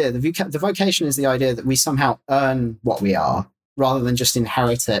the idea. The vocation is the idea that we somehow earn what we are, rather than just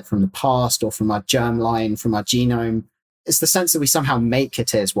inherit it from the past or from our germline, from our genome. It's the sense that we somehow make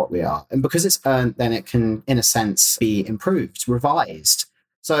it is what we are. And because it's earned, then it can, in a sense, be improved, revised.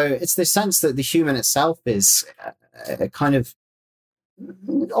 So it's this sense that the human itself is a kind of,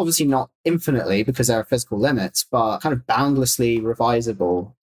 obviously not infinitely, because there are physical limits, but kind of boundlessly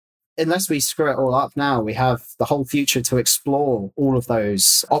revisable. Unless we screw it all up now, we have the whole future to explore all of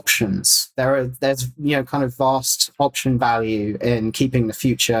those options. There's kind of vast option value in keeping the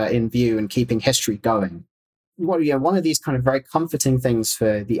future in view and keeping history going. One of these kind of very comforting things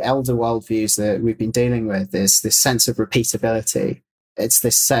for the elder worldviews that we've been dealing with is this sense of repeatability. It's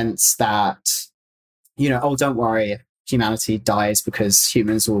this sense that, oh, don't worry, humanity dies because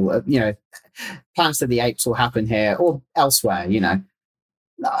humans will, Planet of the Apes will happen here or elsewhere,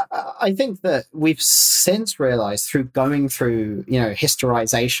 I think that we've since realized through going through,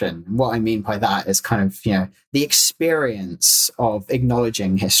 historization. What I mean by that is kind of, the experience of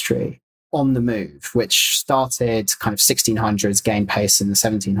acknowledging history on the move, which started kind of 1600s, gained pace in the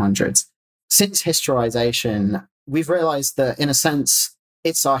 1700s. Since historization, we've realized that in a sense,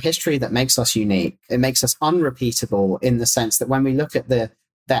 it's our history that makes us unique. It makes us unrepeatable in the sense that when we look at that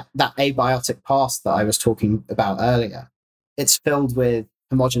abiotic past that I was talking about earlier, it's filled with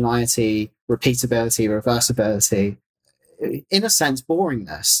homogeneity, repeatability, reversibility, in a sense,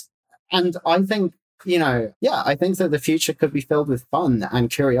 boringness. And I think, I think that the future could be filled with fun and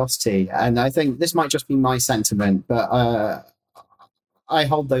curiosity. And I think this might just be my sentiment, but I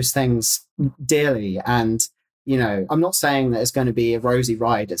hold those things dearly. And I'm not saying that it's going to be a rosy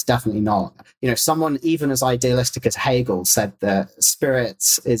ride. It's definitely not. Someone even as idealistic as Hegel said that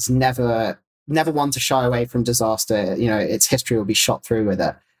spirits is never one to shy away from disaster. Its history will be shot through with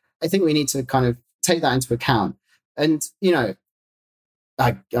it. I think we need to kind of take that into account. And,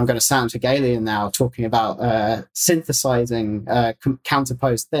 I'm going to sound Hegelian now, talking about synthesizing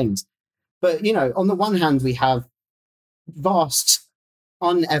counterposed things. But, on the one hand, we have vast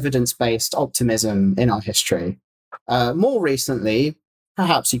unevidence-based optimism in our history. More recently,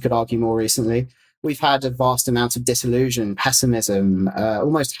 perhaps you could argue more recently, we've had a vast amount of disillusion, pessimism,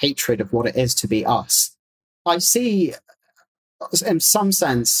 almost hatred of what it is to be us. I see, in some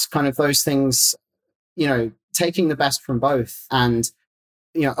sense, kind of those things, taking the best from both and,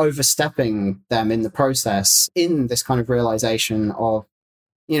 overstepping them in the process in this kind of realization of,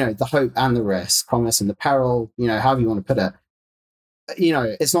 the hope and the risk, promise and the peril, however you want to put it.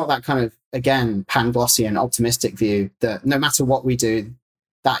 It's not that kind of, again, Panglossian optimistic view that no matter what we do,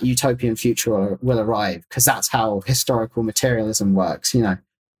 that utopian future will arrive, because that's how historical materialism works.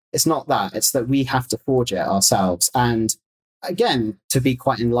 It's not that. It's that we have to forge it ourselves. And again, to be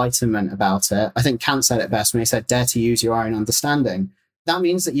quite enlightenment about it, I think Kant said it best when he said, dare to use your own understanding. That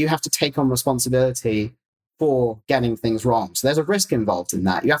means that you have to take on responsibility for getting things wrong. So there's a risk involved in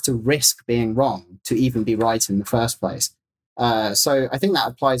that. You have to risk being wrong to even be right in the first place. So I think that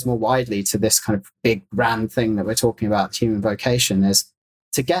applies more widely to this kind of big grand thing that we're talking about, human vocation, is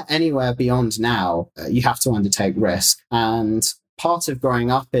to get anywhere beyond now, you have to undertake risk. And part of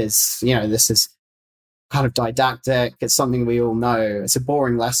growing up is, this is kind of didactic. It's something we all know. It's a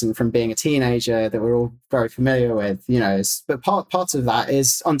boring lesson from being a teenager that we're all very familiar with, but part of that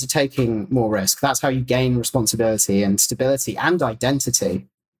is undertaking more risk. That's how you gain responsibility and stability and identity,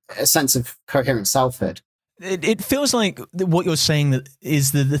 a sense of coherent selfhood. It feels like what you're saying that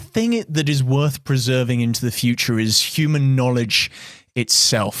is the thing that is worth preserving into the future is human knowledge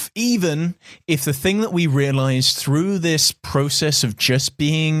itself. Even if the thing that we realize through this process of just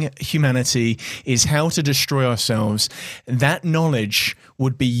being humanity is how to destroy ourselves, that knowledge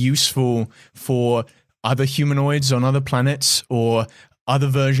would be useful for other humanoids on other planets or other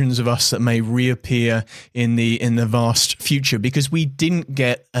versions of us that may reappear in the vast future, because we didn't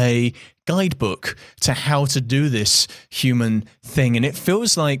get a guidebook to how to do this human thing. And it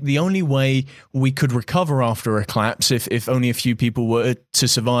feels like the only way we could recover after a collapse, if only a few people were to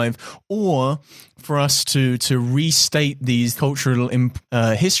survive, or for us to restate these cultural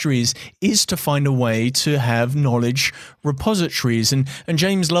histories, is to find a way to have knowledge repositories. And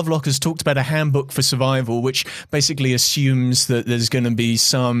James Lovelock has talked about a handbook for survival, which basically assumes that there's going to be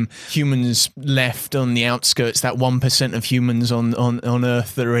some humans left on the outskirts, that 1% of humans on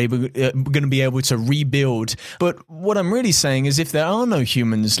Earth that are going to be able to rebuild. But what I'm really saying is, if there are no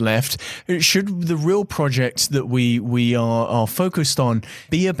humans left, should the real project that we are focused on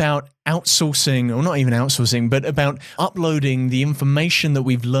be about outsourcing, or not even outsourcing, but about uploading the information that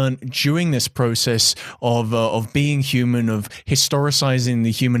we've learned during this process of being human, of historicizing the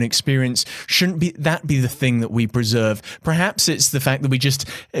human experience? Shouldn't that be the thing that we preserve? Perhaps it's the fact that we just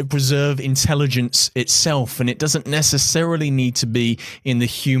preserve intelligence itself, and it doesn't necessarily need to be in the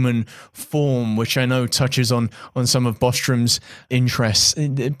human form, which I know touches on some of Bostrom's interests.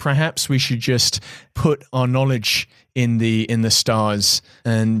 Perhaps we should just put our knowledge in the stars,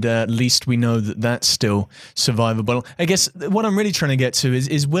 and at least we know that that's still survivable. I guess what I'm really trying to get to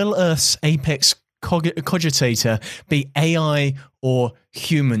is will Earth's apex cogitator be AI or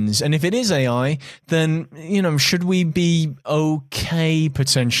humans? And if it is AI, then, should we be okay,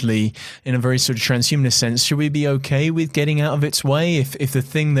 potentially, in a very sort of transhumanist sense, should we be okay with getting out of its way if the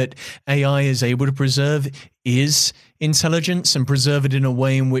thing that AI is able to preserve is intelligence, and preserve it in a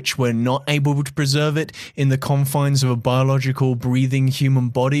way in which we're not able to preserve it in the confines of a biological breathing human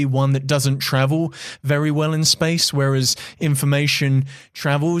body, one that doesn't travel very well in space, whereas information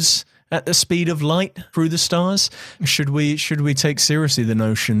travels at the speed of light through the stars? Should we take seriously the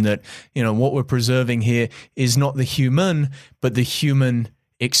notion that, what we're preserving here is not the human, but the human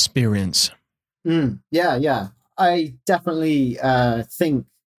experience? Yeah. I definitely think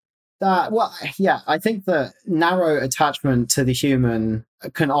that, I think that narrow attachment to the human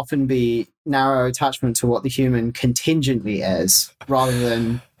can often be narrow attachment to what the human contingently is, rather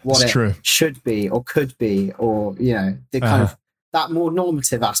than what it should be or could be, or, the kind of that more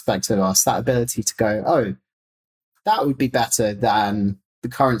normative aspect of us, that ability to go, oh, that would be better than the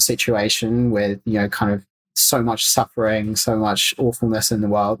current situation with, kind of so much suffering, so much awfulness in the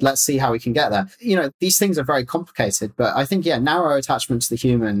world. Let's see how we can get there. These things are very complicated, but I think, narrow attachment to the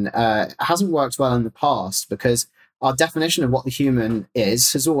human hasn't worked well in the past, because our definition of what the human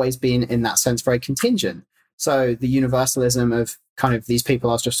is has always been, in that sense, very contingent. So the universalism of kind of these people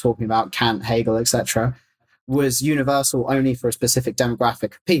I was just talking about, Kant, Hegel, etc., was universal only for a specific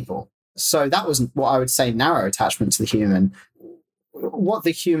demographic of people. So that was what I would say narrow attachment to the human. What the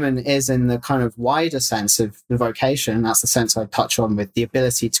human is in the kind of wider sense of the vocation, that's the sense I touch on with the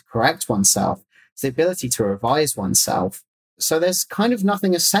ability to correct oneself, it's the ability to revise oneself. So there's kind of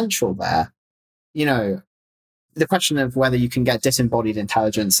nothing essential there. You know, the question of whether you can get disembodied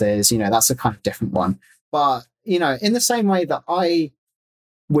intelligence is, you know, that's a kind of different one. But, you know, in the same way that I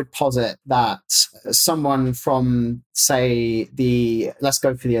would posit that someone from, say, let's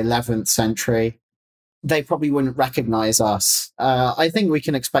go for the 11th century, they probably wouldn't recognize us. I think we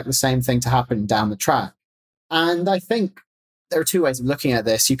can expect the same thing to happen down the track. And I think there are two ways of looking at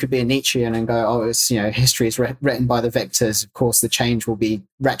this. You could be a Nietzschean and go, oh, it's, you know, history is written by the victors. Of course, the change will be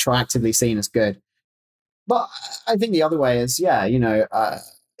retroactively seen as good. But I think the other way is, yeah, you know,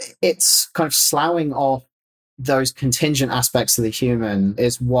 it's kind of sloughing off those contingent aspects of the human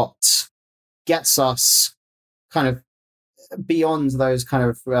is what gets us kind of beyond those kind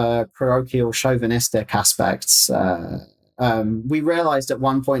of parochial chauvinistic aspects. We realized at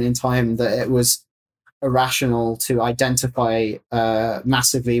one point in time that it was irrational to identify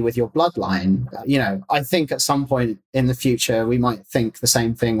massively with your bloodline. You know, I think at some point in the future, we might think the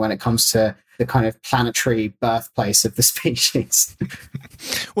same thing when it comes to the kind of planetary birthplace of the species.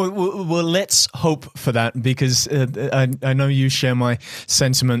 Well, let's hope for that, because I know you share my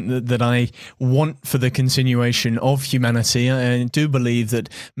sentiment that I want for the continuation of humanity. I do believe that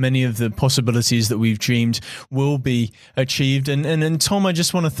many of the possibilities that we've dreamed will be achieved. And Tom, I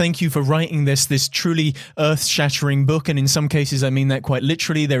just want to thank you for writing this truly earth-shattering book. And in some cases, I mean that quite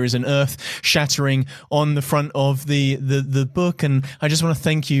literally. There is an earth-shattering on the front of the book. And I just want to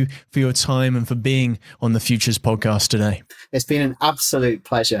thank you for your time and for being on the Futures podcast today. It's been an absolute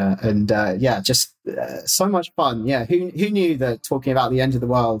pleasure, and just so much fun. Yeah, who knew that talking about the end of the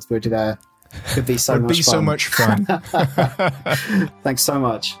world could be so much fun? So much fun. Thanks so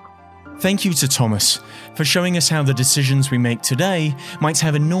much. Thank you to Thomas for showing us how the decisions we make today might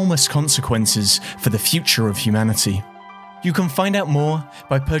have enormous consequences for the future of humanity. You can find out more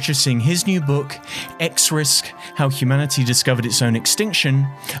by purchasing his new book, X-Risk: How Humanity Discovered Its Own Extinction,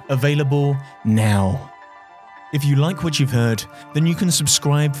 available now. If you like what you've heard, then you can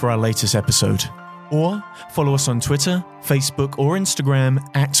subscribe for our latest episode. Or follow us on Twitter, Facebook, or Instagram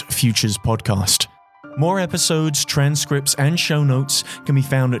 @Futures Podcast. More episodes, transcripts, and show notes can be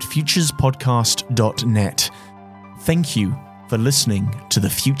found at futurespodcast.net. Thank you for listening to the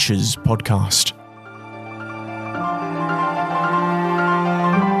Futures Podcast.